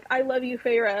Rhysand is like, "I love you,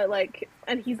 Feyre," like,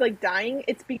 and he's like dying,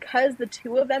 it's because the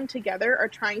two of them together are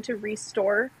trying to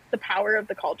restore the power of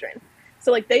the cauldron.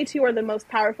 So like they two are the most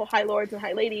powerful High Lords and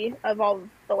High Lady of all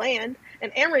the land,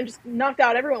 and Amryn just knocked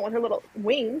out everyone with her little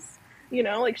wings.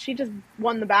 Like she just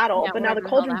won the battle, but now the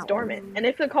cauldron's dormant. And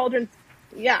if the cauldron's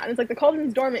and it's like the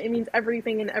cauldron's dormant, it means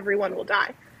everything and everyone will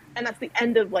die, and that's the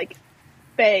end of like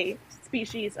Fae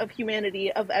species of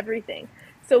humanity, of everything.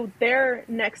 So their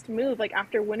next move, like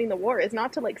after winning the war, is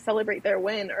not to like celebrate their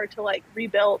win or to like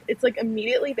rebuild. It's like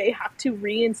immediately they have to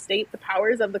reinstate the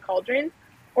powers of the cauldron,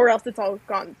 or else it's all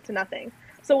gone to nothing.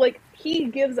 So like he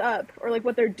gives up, or like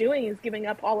what they're doing is giving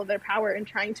up all of their power and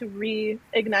trying to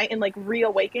reignite and like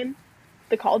reawaken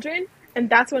the cauldron. And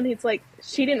that's when it's like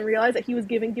she didn't realize that he was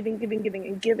giving,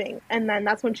 and giving. And then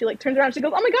that's when she like turns around and she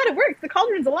goes, "Oh my god, it worked! The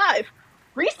cauldron's alive!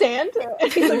 Rhysand!"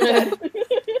 And he's like dead.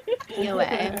 No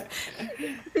way.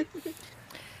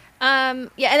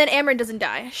 And then Amryn doesn't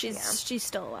die. She's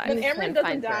still alive. And Amryn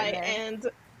doesn't die,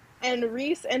 and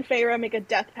Rhys and Feyre make a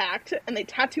death pact, and they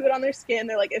tattoo it on their skin.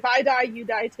 They're like, "If I die, you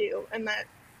die too," and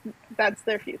that's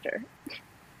their future.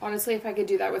 Honestly, if I could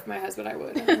do that with my husband, I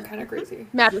would. I'm kind of crazy.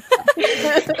 Maddie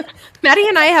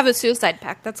and I have a suicide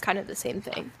pact. That's kind of the same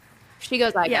thing. She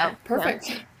goes, "I go."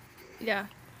 Perfect. Yeah.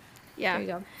 There you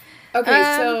go.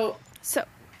 Okay, so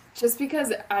just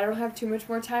because I don't have too much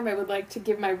more time, I would like to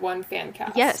give my one fan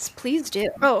cast. Yes, please do.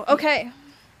 Oh, okay.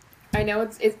 I know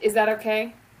is that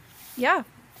okay? Yeah.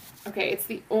 Okay, it's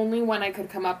the only one I could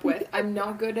come up with. I'm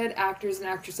not good at actors and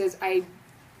actresses. I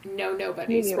know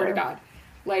nobody, swear to God.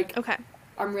 Like, okay.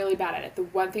 I'm really bad at it. The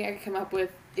one thing I could come up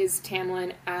with is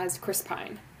Tamlin as Chris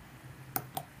Pine.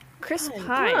 Chris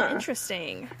Pine,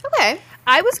 interesting. Okay.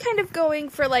 I was kind of going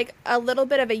for like a little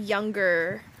bit of a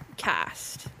younger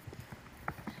cast.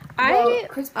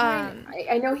 Chris Pine,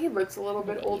 I know he looks a little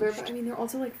bit older, but I mean, they're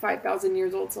also like 5,000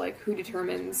 years old, so like, who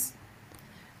determines?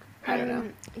 I don't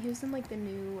know. He was in like the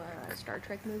new Star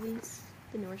Trek movies,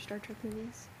 the newer Star Trek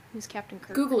movies. He was Captain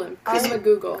Kirk. Google him. I'm a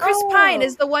Google. Chris Pine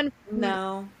is the one.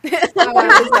 No.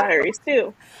 Batteries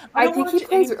too. I think he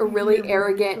plays a really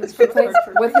arrogant. He plays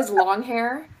with his long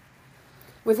hair.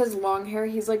 With his long hair,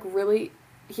 he's like really.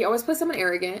 He always plays someone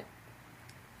arrogant.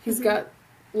 He's got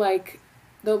like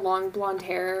the long blonde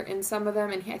hair in some of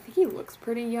them, and I think he looks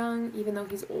pretty young, even though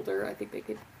he's older. I think they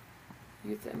could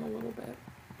use him a little bit.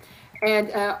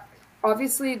 And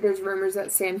obviously, there's rumors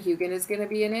that Sam Heughan is going to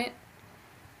be in it.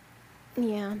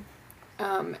 Yeah.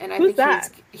 And I Who's think that?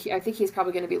 I think he's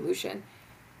probably going to be Lucian.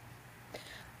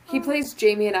 He plays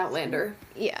Jamie in Outlander.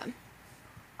 Yeah.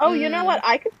 Oh, you know what?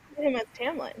 I could see him as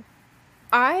Tamlin.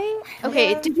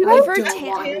 Did you I ever don't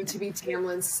want him to be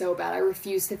Tamlin so bad. I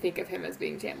refuse to think of him as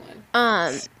being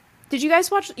Tamlin. Did you guys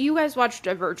watch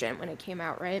Divergent when it came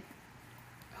out, right?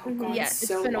 Oh god, Yes,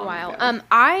 It's been a while.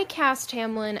 I cast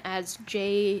Tamlin as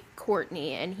Jay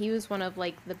Courtney, and he was one of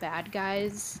like the bad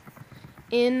guys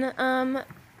in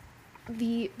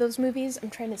those movies. I'm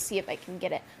trying to see if I can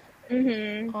get it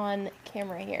on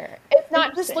camera here. If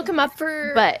not, just look him up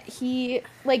for. But he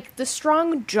like the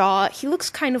strong jaw. He looks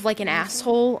kind of like an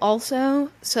asshole,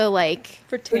 also. So like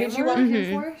For Who did you want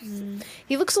him for?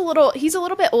 he looks a little. He's a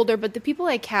little bit older, but the people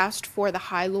I cast for the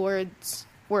High Lords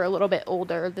were a little bit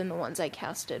older than the ones I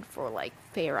casted for like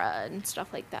Feyre and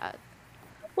stuff like that.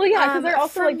 Well, yeah, because they're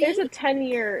also for like there's me- a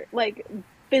 10-year like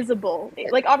visible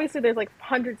like obviously there's like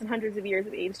hundreds and hundreds of years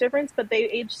of age difference, but they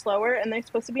age slower and they're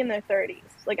supposed to be in their 30s.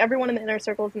 Like everyone in the inner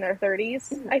circle is in their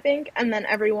 30s, I think, and then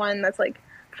everyone that's like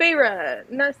Feyre,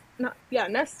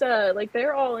 Nesta, like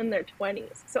they're all in their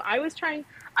 20s. So I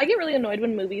get really annoyed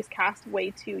when movies cast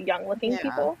way too young looking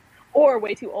people or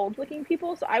way too old looking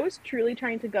people. So I was truly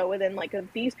trying to go within like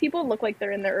these people look like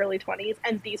they're in their early 20s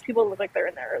and these people look like they're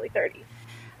in their early 30s.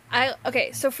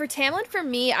 So for Tamlin, for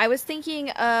me, I was thinking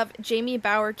of Jamie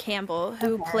Bauer Campbell,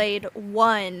 who played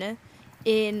one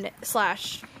in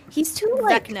 / He's too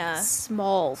like Vecna.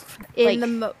 small in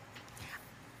like,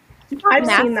 the I've seen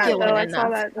that masculine though. I saw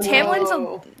enough.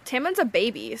 that. Tamlin's a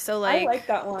baby, so like I like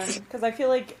that one because I feel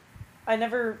like I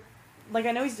never like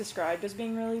I know he's described as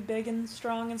being really big and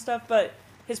strong and stuff, but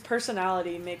his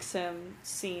personality makes him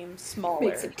seem smaller.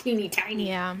 Makes him teeny tiny.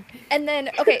 Yeah. And then,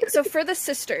 okay, so for the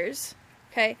sisters,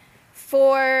 okay,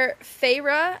 for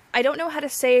Feyre, I don't know how to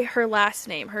say her last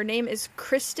name. Her name is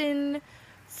Kristen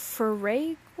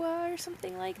Ferreira or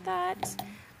something like that.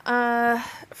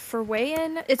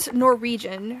 Ferwayen. It's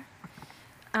Norwegian.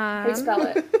 How do you spell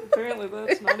it? Apparently,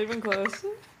 that's not even close.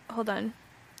 Hold on.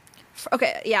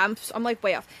 Okay, yeah, I'm like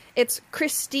way off. It's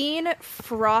Christine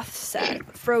Froseth.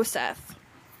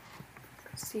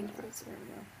 Christine Frost, there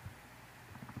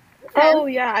we go. Oh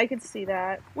yeah, I could see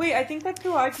that. Wait, I think that's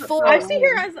who I put. For- I see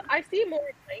more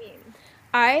Lane.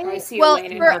 I see well,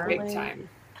 Elaine in for- her big time.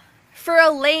 For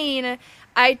Elaine,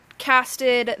 I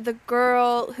casted the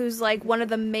girl who's like one of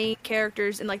the main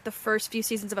characters in like the first few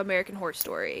seasons of American Horror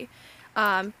Story.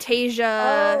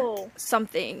 Tasia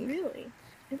something. Really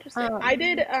interesting. I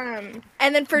did. And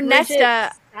then for Bridget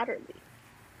Nesta,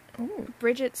 Satterley.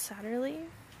 Bridget Satterley.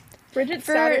 Bridget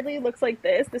Satterley looks like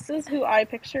this. This is who I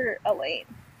picture Elaine.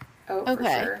 Oh, Okay.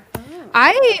 for sure.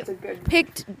 I That's a good.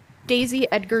 picked Daisy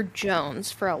Edgar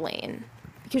Jones for Elaine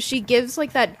because she gives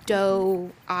like that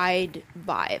doe-eyed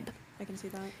vibe, I can see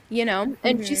that. you know?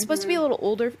 And she's supposed to be a little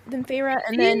older than Feyre.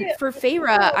 And then for Feyre,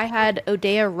 I had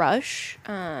Odeya Rush.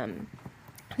 I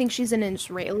think she's an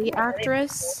Israeli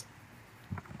actress.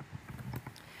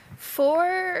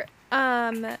 For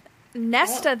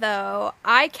Nesta, though,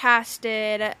 I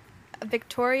casted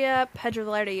Victoria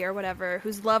Pedroletti or whatever,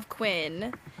 who's Love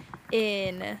Quinn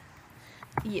in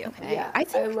You. Okay. Yeah, I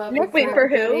think I love Wait, for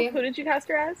who? Victoria. Who did you cast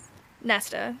her as?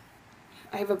 Nesta.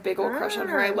 I have a big old crush on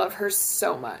her. I love her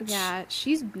so much. yeah,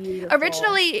 she's beautiful.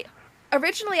 Originally,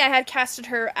 I had casted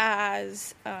her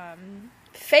as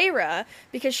Feyre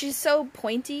because she's so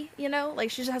pointy, you know?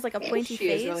 Like, she just has, like, a pointy She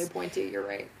face. is really pointy, you're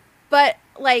right. But,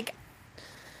 like,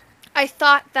 I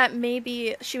thought that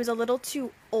maybe she was a little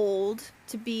too old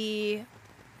to be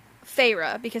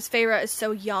Feyre because Feyre is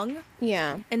so young.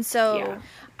 Yeah. And so... Yeah.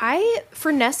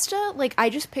 For Nesta, like, I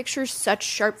just picture such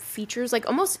sharp features, like,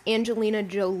 almost Angelina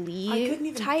Jolie I couldn't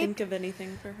even type. think of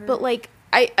anything for her. But, like,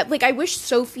 I wish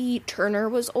Sophie Turner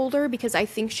was older because I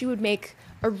think she would make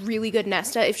a really good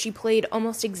Nesta if she played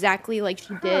almost exactly like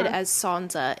she did as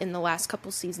Sansa in the last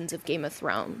couple seasons of Game of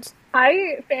Thrones.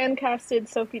 I fan casted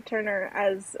Sophie Turner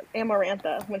as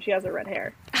Amarantha when she has her red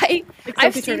hair.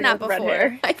 I've seen that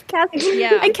before. I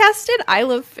casted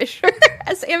Isla Fisher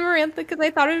as Amarantha because I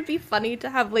thought it would be funny to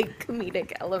have like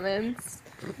comedic elements.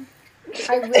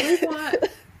 I really want.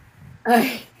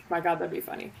 Oh my god, that'd be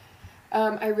funny.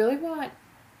 I really want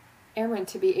Erin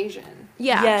to be Asian.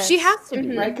 Yeah, Yes. she has to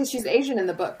be. Right? Because she's Asian in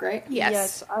the book, right?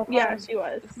 Yes. Yeah, she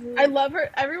was. I love her.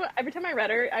 Every time I read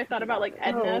her, I thought about like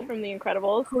Edna from The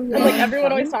Incredibles. And like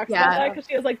everyone always talks about that because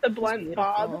she has like the blunt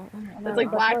bob, it's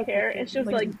like black hair, and she was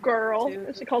like girl,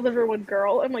 and she calls everyone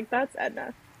girl. I'm like, that's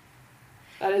Edna.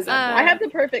 That is. I have the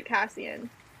perfect Cassian.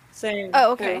 Same.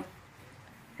 Oh, okay.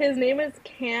 His name is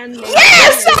Can.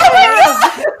 Yes!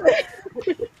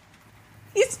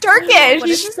 He's Turkish.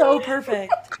 He's so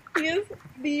perfect. He is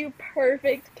the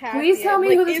perfect Cassian. Please tell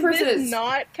me who this person this is.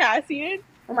 Not Cassian.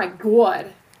 Oh my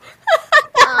god.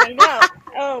 I know.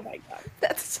 Oh my god.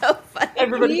 That's so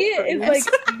funny. He is like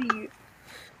the.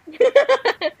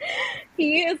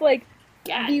 He is like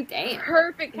the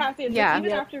perfect Cassian. Yeah.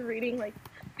 Even after reading like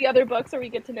the other books where we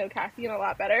get to know Cassian a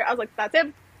lot better, I was like, that's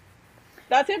him.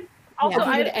 That's him. Also,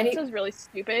 this is really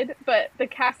stupid, but the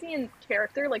Cassian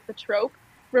character, like the trope,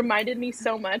 reminded me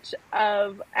so much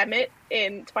of Emmett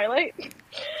in Twilight.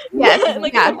 Yes,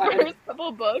 like in the first couple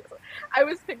of books, I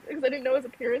was because I didn't know his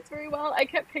appearance very well. I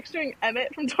kept picturing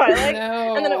Emmett from Twilight,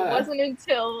 and then it wasn't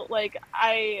until like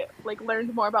I like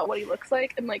learned more about what he looks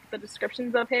like and like the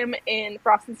descriptions of him in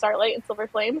Frost and Starlight and Silver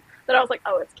Flame that I was like,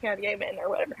 oh, it's Candyman or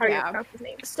whatever. How do you pronounce his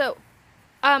name? So,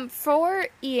 for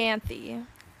Ianthe,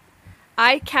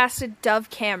 I casted Dove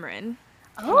Cameron.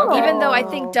 Oh. Even though I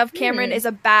think Dove Cameron is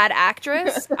a bad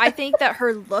actress, I think that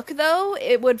her look, though,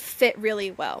 it would fit really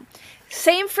well.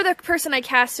 Same for the person I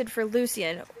casted for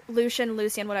Lucian,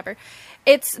 whatever.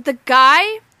 It's the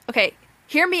guy... Okay,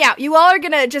 hear me out. You all are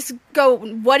gonna just go,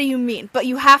 what do you mean? But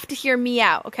you have to hear me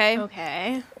out, okay?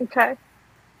 Okay.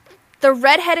 The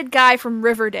redheaded guy from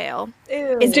Riverdale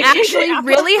is Jake actually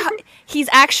Apple. he's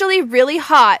actually really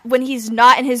hot when he's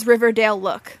not in his Riverdale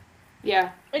look.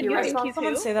 Yeah, And you're you right. think I saw he's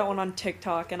someone who? say that one on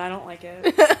TikTok, and I don't like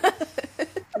it.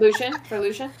 Lucian?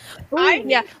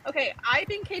 Okay, I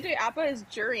think KJ Appa is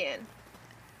Jurian.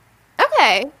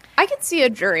 Okay. I could see a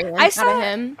jury out of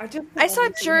him. I saw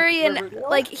Jurian,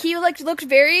 like, he looked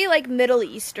very, like, Middle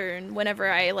Eastern whenever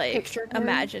I, like,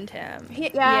 imagined him.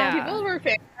 People were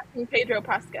fantastic Pedro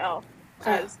Pascal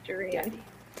as Jurian.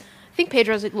 I think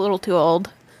Pedro's a little too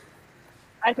old.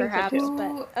 I think Perhaps, so too.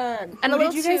 but And Who a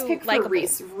little did you guys too pick for likable.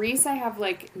 Reese? Reese, I have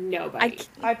like nobody.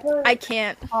 I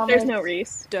can't. There's no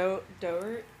Reese.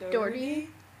 Doherty,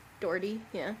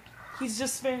 yeah. He's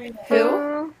just very.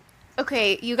 Who?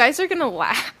 Okay, you guys are gonna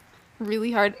laugh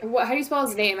really hard. What? How do you spell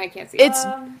his name? I can't see. It's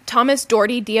Thomas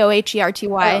Doherty, Doherty.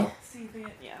 Yeah.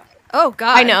 Oh,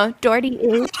 God. I know, Doherty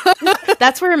is.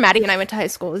 That's where Maddie and I went to high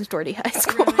school, was Doherty High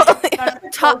School.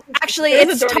 Actually,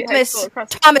 There's it's a Doherty High School across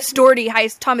the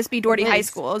Thomas B. Doherty High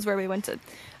School is where we went to.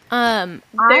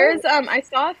 There's I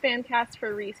saw a fan cast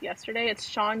for Reese yesterday. It's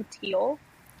Sean Teal.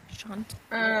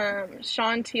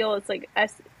 Sean Teal is like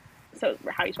so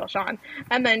how do you spell Sean?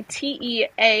 And then Teale.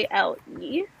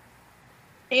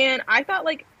 And I thought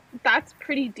like that's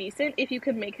pretty decent if you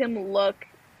could make him look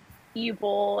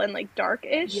evil and like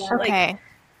darkish. Yeah. Okay. Like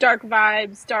dark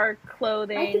vibes, dark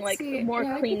clothing, like see it. more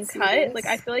Yeah, I clean could see cut. this. Like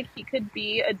I feel like he could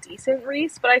be a decent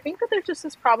Reese, but I think that there's just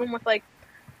this problem with like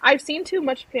I've seen too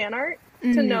much fan art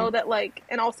to know that like,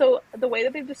 and also the way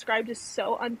that they've described is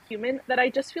so unhuman that I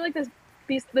just feel like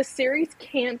this series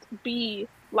can't be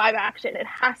live action. It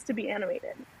has to be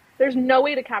animated. There's no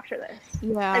way to capture this.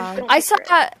 Yeah. I saw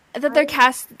that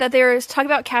they were talking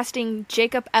about casting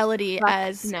Jacob Elordi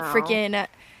as no. freaking.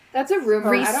 That's a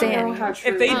rumor. I don't know Reese. how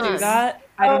true If they it do is. that,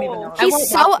 I don't even know.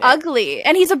 He's so ugly,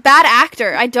 and he's a bad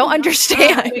actor. I don't Way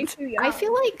understand. too young. I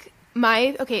feel like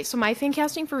my fan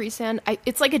casting for Resan,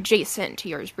 it's like adjacent to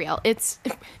yours, Brielle. It's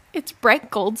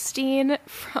Brett Goldstein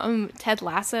from Ted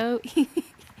Lasso.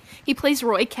 He plays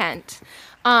Roy Kent,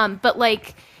 but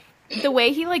like the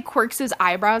way he like quirks his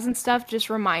eyebrows and stuff just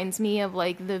reminds me of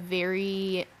like the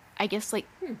very, I guess like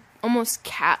almost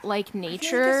cat-like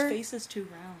nature. I feel like his face is too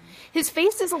round. His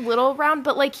face is a little round,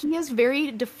 but like he has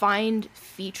very defined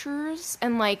features,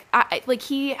 and like like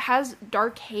he has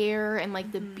dark hair and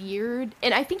like the beard,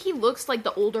 and I think he looks like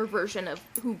the older version of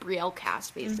who Brielle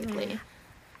cast, basically.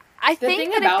 I The think thing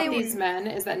that about if they these men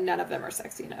is that none of them are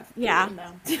sexy enough. Yeah,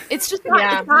 No. it's just not,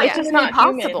 Yeah, it's not it's just just not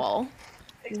impossible.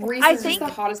 Reese I is think-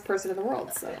 just the hottest person in the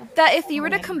world, so. That if you were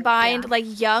to combine like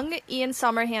young Ian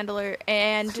Somerhalder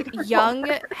and young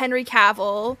Henry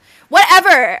Cavill,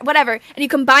 whatever, and you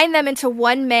combine them into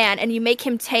one man and you make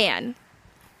him tan,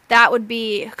 that would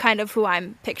be kind of who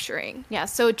I'm picturing. Yeah,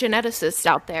 so geneticists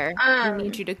out there, we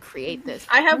need you to create this.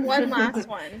 I have one last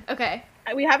one. Okay.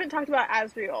 We haven't talked about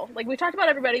Asriel. Like, we talked about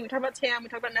everybody. We talked about Tam. We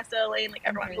talked about Nesta, Elaine, like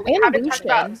everyone. But we And haven't talked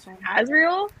about Lucian.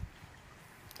 Asriel.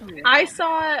 I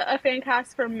saw a fan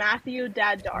cast for Matthew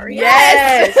Daddario.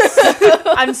 Yes!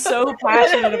 I'm so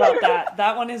passionate about that.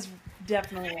 That one is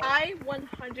definitely it. I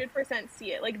 100%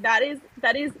 see it. Like, that is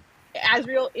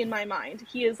Asriel in my mind.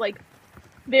 He is, like,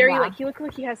 very, Wow. like, he looks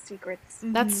like he has secrets.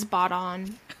 That's spot on.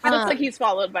 He looks like he's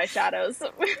followed by shadows.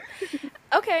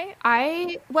 Okay.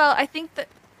 I I think that.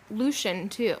 Lucian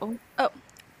too.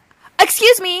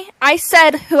 Excuse me. I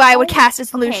said who I would cast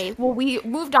as Lucian. Okay, well we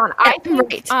moved on. I think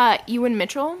Right. Ewan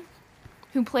Mitchell,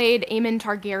 who played Aemon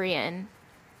Targaryen,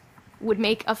 would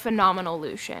make a phenomenal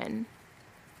Lucian.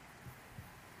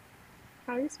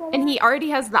 How do you spell And that? he already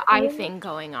has the eye thing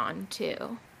going on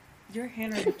too. Your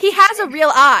handwriting. He has a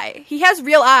real eye. He has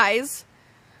real eyes.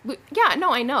 Yeah,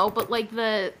 no, I know, but like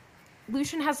the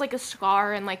Lucian has like a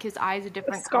scar and like his eye's a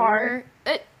different scar.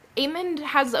 color. Aemond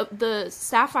has the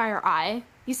sapphire eye.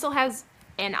 He still has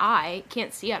an eye.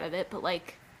 Can't see out of it, but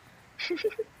like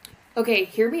Okay,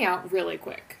 hear me out really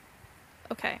quick.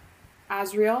 Okay.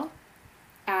 Asriel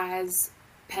as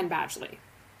Penn Badgley.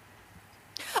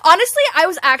 Honestly, I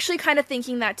was actually kind of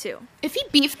thinking that too. if he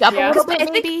beefed up Yeah. a little 'Cause I bit,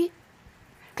 think- maybe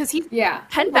because he's Yeah.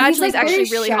 Penn Well, he's, Badgley's actually very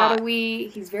really hot. shadowy.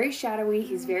 He's very shadowy.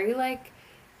 He's very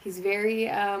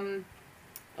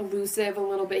elusive a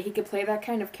little bit. He could play that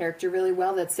kind of character really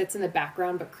well that sits in the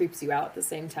background but creeps you out at the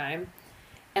same time.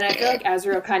 And I feel like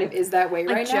Asriel kind of is that way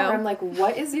Like right Joe. now. Where I'm like,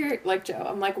 what is your like Joe?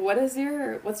 I'm like,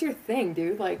 what's your thing,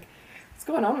 dude? Like, what's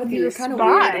going on with you? You're kind of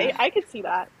Spy. weird. I could see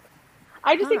that.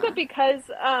 I just think that because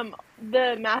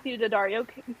the Matthew Daddario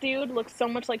dude looks so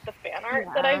much like the fan art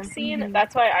that I've seen,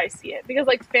 that's why I see it. Because,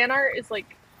 like, fan art is,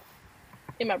 like,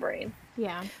 in my brain.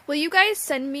 yeah. Will you guys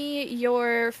send me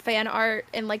your fan art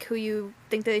and like who you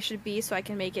think they should be so I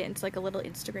can make it into like a little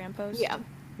Instagram post? Yeah.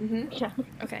 Yeah.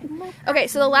 Okay. Okay,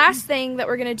 so the last thing that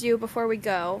we're going to do before we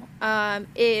go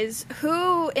is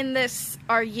who in this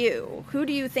are you? Who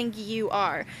do you think you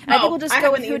are? And I think we'll just I go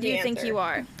have with an who do easy you think answer. you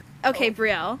are. Okay,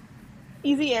 Brielle.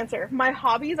 Easy answer. My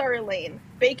hobbies are Elaine.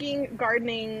 Baking,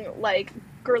 gardening, like,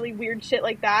 girly weird shit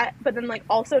like that. But then, like,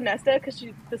 also Nesta, because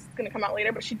this is going to come out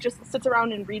later, but she just sits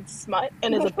around and reads smut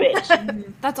and is a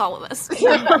bitch. That's all of us.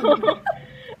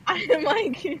 I am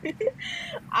like,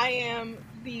 I am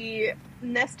the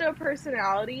Nesta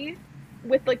personality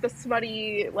with like the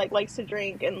smutty, like likes to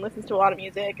drink and listens to a lot of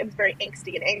music and is very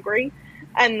angsty and angry.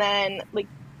 And then like,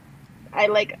 I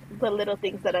like the little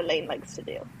things that Elaine likes to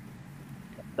do.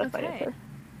 That's my Okay. answer.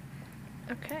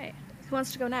 Okay. Who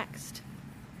wants to go next?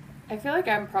 I feel like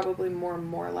I'm probably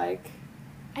more like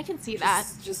I can see that.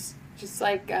 just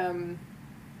like I don't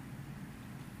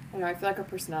know, I feel like our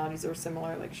personalities are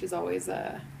similar. Like she's always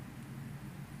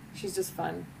she's just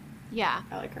fun. Yeah.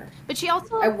 I like her. But she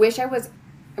also I wish I was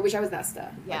Nesta.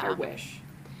 Like Yeah. I wish.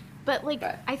 But like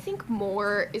But- I think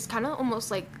more is kind of almost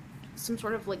like some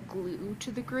sort of like glue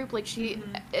to the group. Like she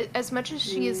as much as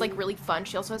she is like really fun,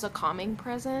 she also has a calming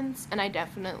presence, and I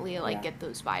definitely like Yeah. get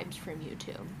those vibes from you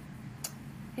too.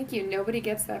 Thank you. Nobody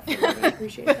gets that from me. I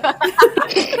appreciate that.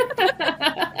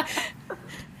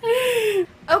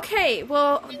 Okay,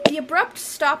 well, the abrupt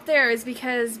stop there is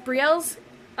because Brielle's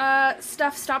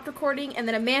stuff stopped recording, and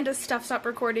then Amanda's stuff stopped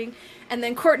recording, and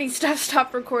then Courtney's stuff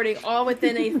stopped recording, all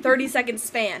within a 30-second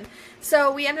span.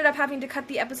 So we ended up having to cut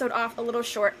the episode off a little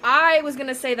short. I was going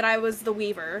to say that I was the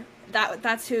Weaver.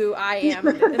 That's who I am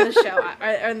in the show,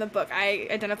 or in the book. I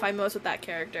identify most with that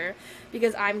character,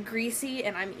 because I'm greasy,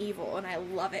 and I'm evil, and I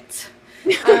love it.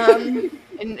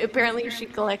 And apparently she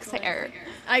collects hair.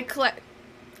 I collect...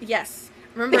 Yes.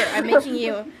 Remember, I'm making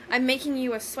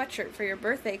you a sweatshirt for your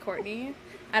birthday, Courtney,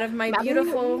 out of my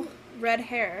beautiful red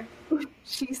hair.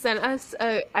 She sent us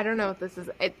I don't know if this is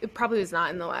it probably was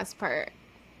not in the last part.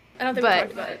 I don't think we But-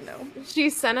 talked about it, no. She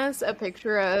sent us a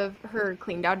picture of her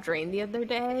cleaned out drain the other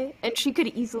day, and she could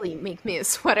easily make me a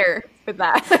sweater with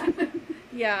that.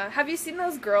 Yeah. Have you seen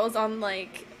those girls on,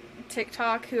 like,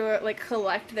 TikTok who, like,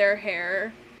 collect their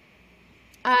hair?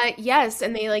 Yes,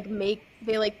 and they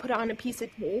put it on a piece of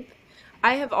tape.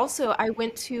 I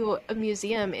went to a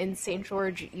museum in St.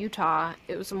 George, Utah.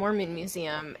 It was a Mormon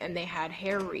museum, and they had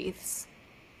hair wreaths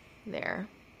there.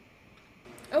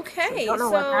 Okay, I don't know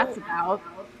what that's about.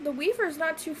 the Weaver's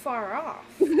not too far off.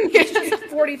 It's just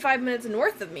 45 minutes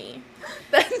north of me.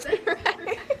 That's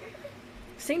right.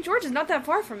 St. George is not that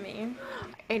far from me.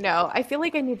 I know. I feel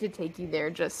like I need to take you there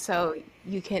just so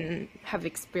you can have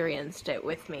experienced it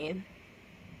with me.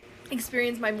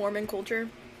 Experience my Mormon culture.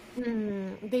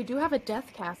 They do have a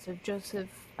death cast of Joseph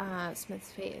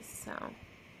Smith's face, so...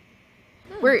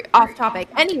 We're off topic.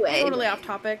 Anyway. Totally off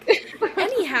topic.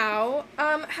 Anyhow,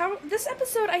 how this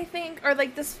episode, I think, or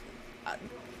like this,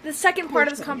 the second part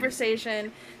of this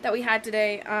conversation that we had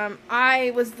today,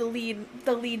 I was the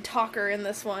lead talker in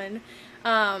this one,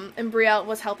 and Brielle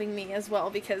was helping me as well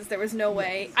because there was no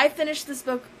way. I finished this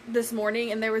book this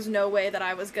morning, and there was no way that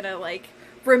I was gonna like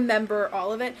remember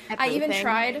all of it. Everything. I even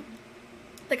tried,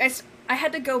 like I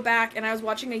had to go back and I was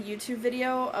watching a YouTube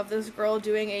video of this girl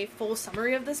doing a full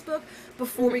summary of this book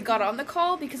before we got on the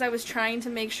call because I was trying to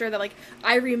make sure that like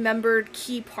I remembered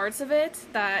key parts of it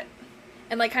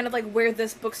and like kind of like where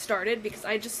this book started because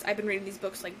I've been reading these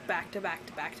books like back to back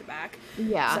to back to back.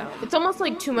 Yeah. So. It's almost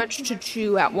like too much to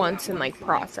chew at once and like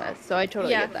process. So I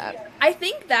totally get that. I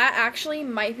think that actually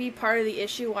might be part of the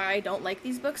issue why I don't like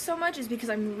these books so much is because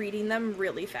I'm reading them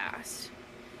really fast.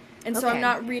 And so I'm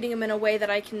not reading them in a way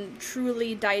that I can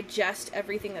truly digest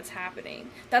everything that's happening.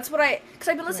 That's what because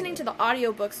I've been listening to the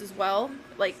audiobooks as well,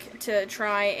 like, to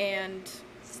try and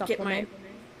Supplement.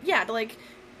 get to like,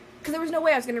 because there was no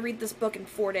way I was going to read this book in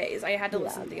 4 days. I had to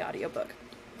listen to the audiobook.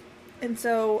 And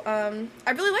so,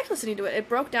 I really liked listening to it. It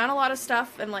broke down a lot of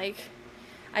stuff, and, like,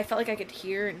 I felt like I could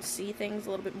hear and see things a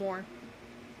little bit more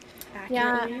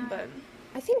accurately, but...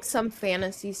 I think some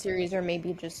fantasy series are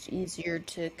maybe just easier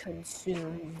to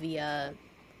consume via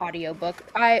audiobook.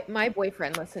 My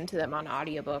boyfriend listened to them on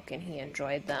audiobook and he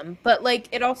enjoyed them. But like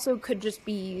it also could just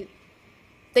be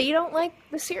that you don't like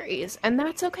the series and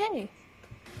that's okay.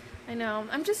 I know.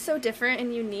 I'm just so different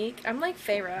and unique. I'm like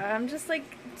Feyre. I'm just like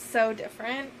so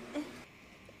different.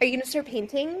 Are you gonna start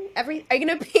painting? Are you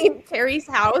gonna paint Terry's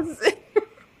house?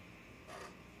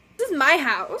 This is my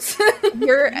house.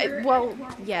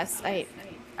 Yes,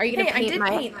 are you gonna paint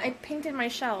paint. I painted my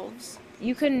shelves.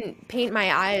 You can paint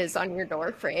my eyes on your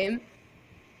door frame.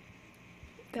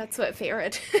 That's what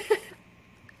Farrah did.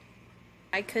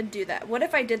 I could do that. What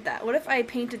if I did that? What if I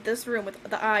painted this room with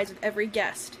the eyes of every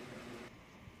guest?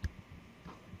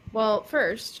 Well,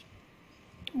 first,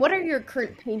 what are your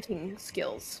current painting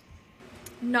skills?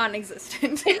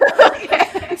 Non-existent.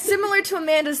 Similar to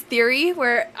Amanda's theory,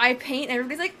 where I paint and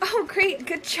everybody's like, "Oh, great,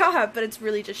 good job," but it's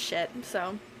really just shit.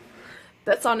 So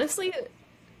that's honestly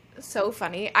so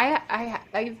funny. I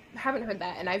haven't heard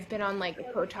that, and I've been on like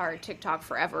Kotar TikTok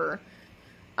forever.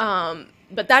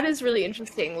 But that is really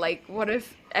interesting. Like, what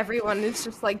if everyone is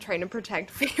just like trying to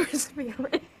protect Feyre's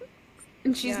feelings,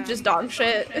 and she's just dog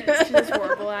shit? She's just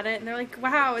horrible at it, and they're like,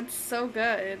 "Wow, it's so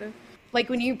good." Like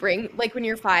when you're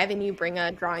 5 and you bring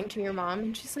a drawing to your mom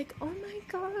and she's like, "Oh my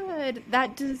god,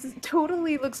 that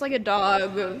totally looks like a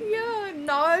dog." Yeah,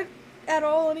 not at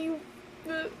all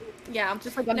yeah,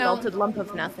 just like a melted lump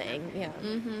of nothing. Yeah.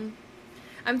 Mm-hmm.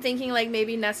 I'm thinking like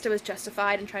maybe Nesta was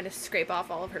justified in trying to scrape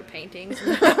off all of her paintings.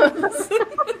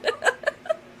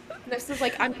 Nesta's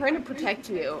like, "I'm trying to protect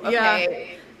you." Okay.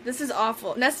 Yeah. This is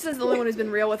awful. Nesta's the only one who's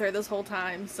been real with her this whole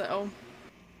time, so.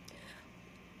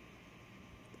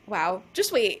 Wow.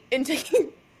 Just wait until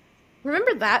you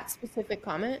remember that specific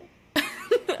comment.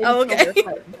 Oh, okay.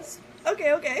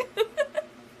 Okay.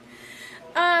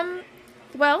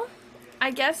 Well,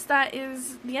 I guess that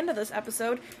is the end of this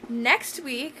episode. Next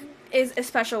week is a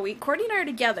special week. Courtney and I are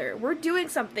together. We're doing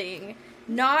something.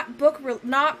 We're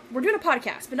doing a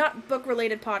podcast, but not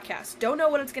book-related podcast. Don't know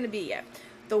what it's going to be yet.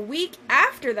 The week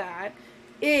after that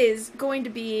is going to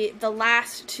be the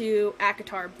last 2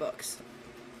 ACOWAR books.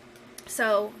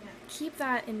 So, keep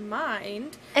that in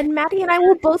mind. And Maddie and I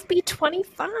will both be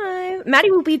 25.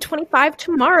 Maddie will be 25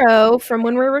 tomorrow from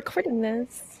when we're recording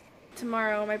this.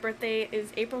 Tomorrow. My birthday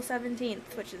is April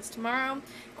 17th, which is tomorrow.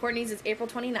 Courtney's is April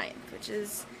 29th, which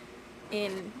is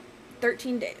in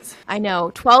 13 days. I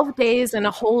know. 12 days and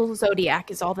a whole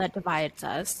zodiac is all that divides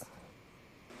us.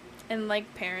 And,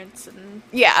 like, parents and...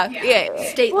 Yeah.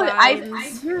 State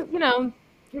lines.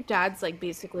 Your dad's, like,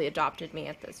 basically adopted me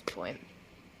at this point.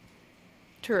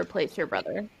 To replace your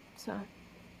brother, so.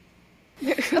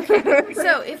 Okay,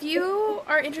 so if you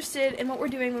are interested in what we're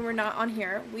doing when we're not on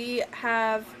here, we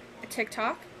have a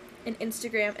TikTok, an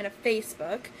Instagram, and a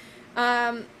Facebook.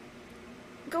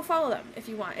 Go follow them if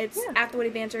you want. It's at the Witty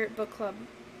Banter Book Club.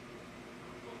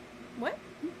 What?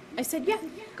 I said yeah.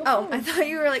 I thought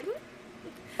you were like,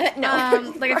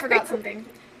 no. like I forgot something.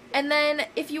 And then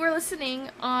if you are listening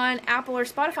on Apple or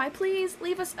Spotify, please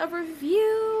leave us a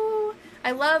review.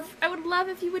 I would love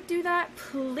if you would do that,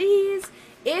 please.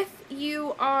 If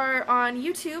you are on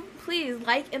YouTube, please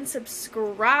like and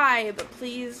subscribe.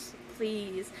 Please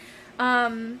please.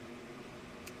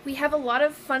 We have a lot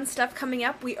of fun stuff coming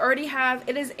up. We already have,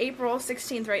 it is April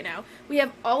 16th right now. We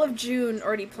have all of June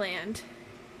already planned.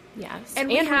 Yes. And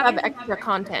we we have have extra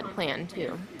content planned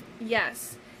too.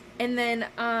 Yes. And then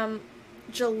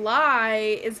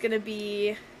July is going to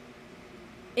be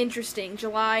interesting.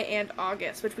 July and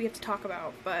August, which we have to talk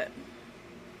about, but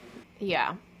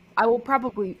yeah. I will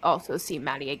probably also see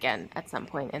Maddie again at some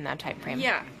point in that time frame.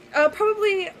 Yeah.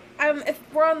 Probably if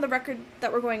we're on the record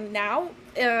that we're going now,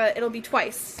 it'll be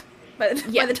twice. But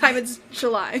by the time it's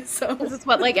July, so this is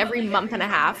what, like every month and a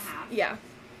half? Yeah.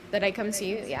 That I come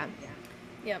see you? Yeah.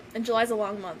 Yeah. And July's a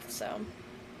long month, so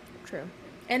true.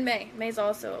 And May's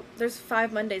also, there's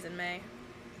 5 Mondays in May.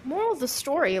 Moral of the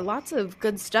story, lots of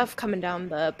good stuff coming down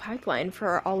the pipeline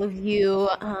for all of you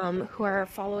who are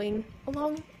following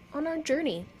along on our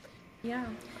journey. Yeah.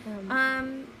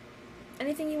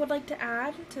 Anything you would like to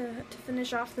add to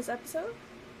finish off this episode?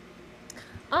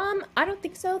 I don't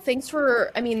think so. Thanks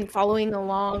for, following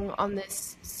along on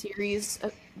this series.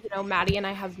 Maddie and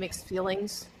I have mixed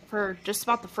feelings for just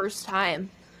about the first time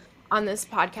on this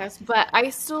podcast, but I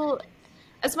still,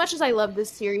 as much as I love this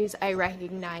series, I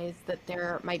recognize that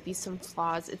there might be some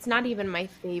flaws. It's not even my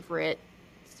favorite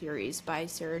series by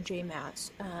Sarah J.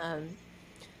 Maas.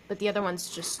 But the other one's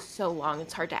just so long,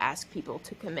 it's hard to ask people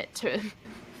to commit to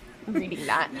reading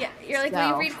that. Yeah, you're like, when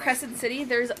you read Crescent City,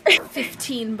 there's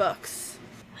 15 books.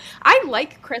 I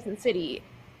like Crescent City,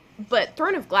 but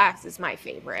Throne of Glass is my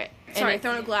favorite. Sorry,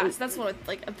 Throne of Glass, that's one with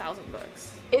like 1,000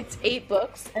 books. It's 8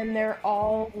 books, and they're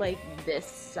all like this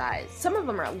size. Some of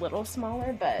them are a little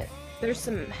smaller, but there's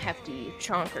some hefty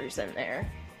chonkers in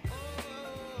there.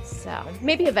 So,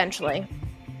 maybe eventually.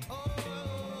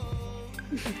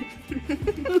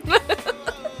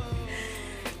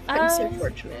 I'm so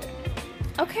fortunate.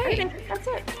 Okay. That's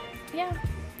it. Yeah.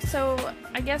 So,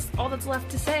 I guess all that's left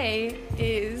to say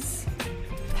is...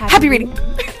 Happy reading.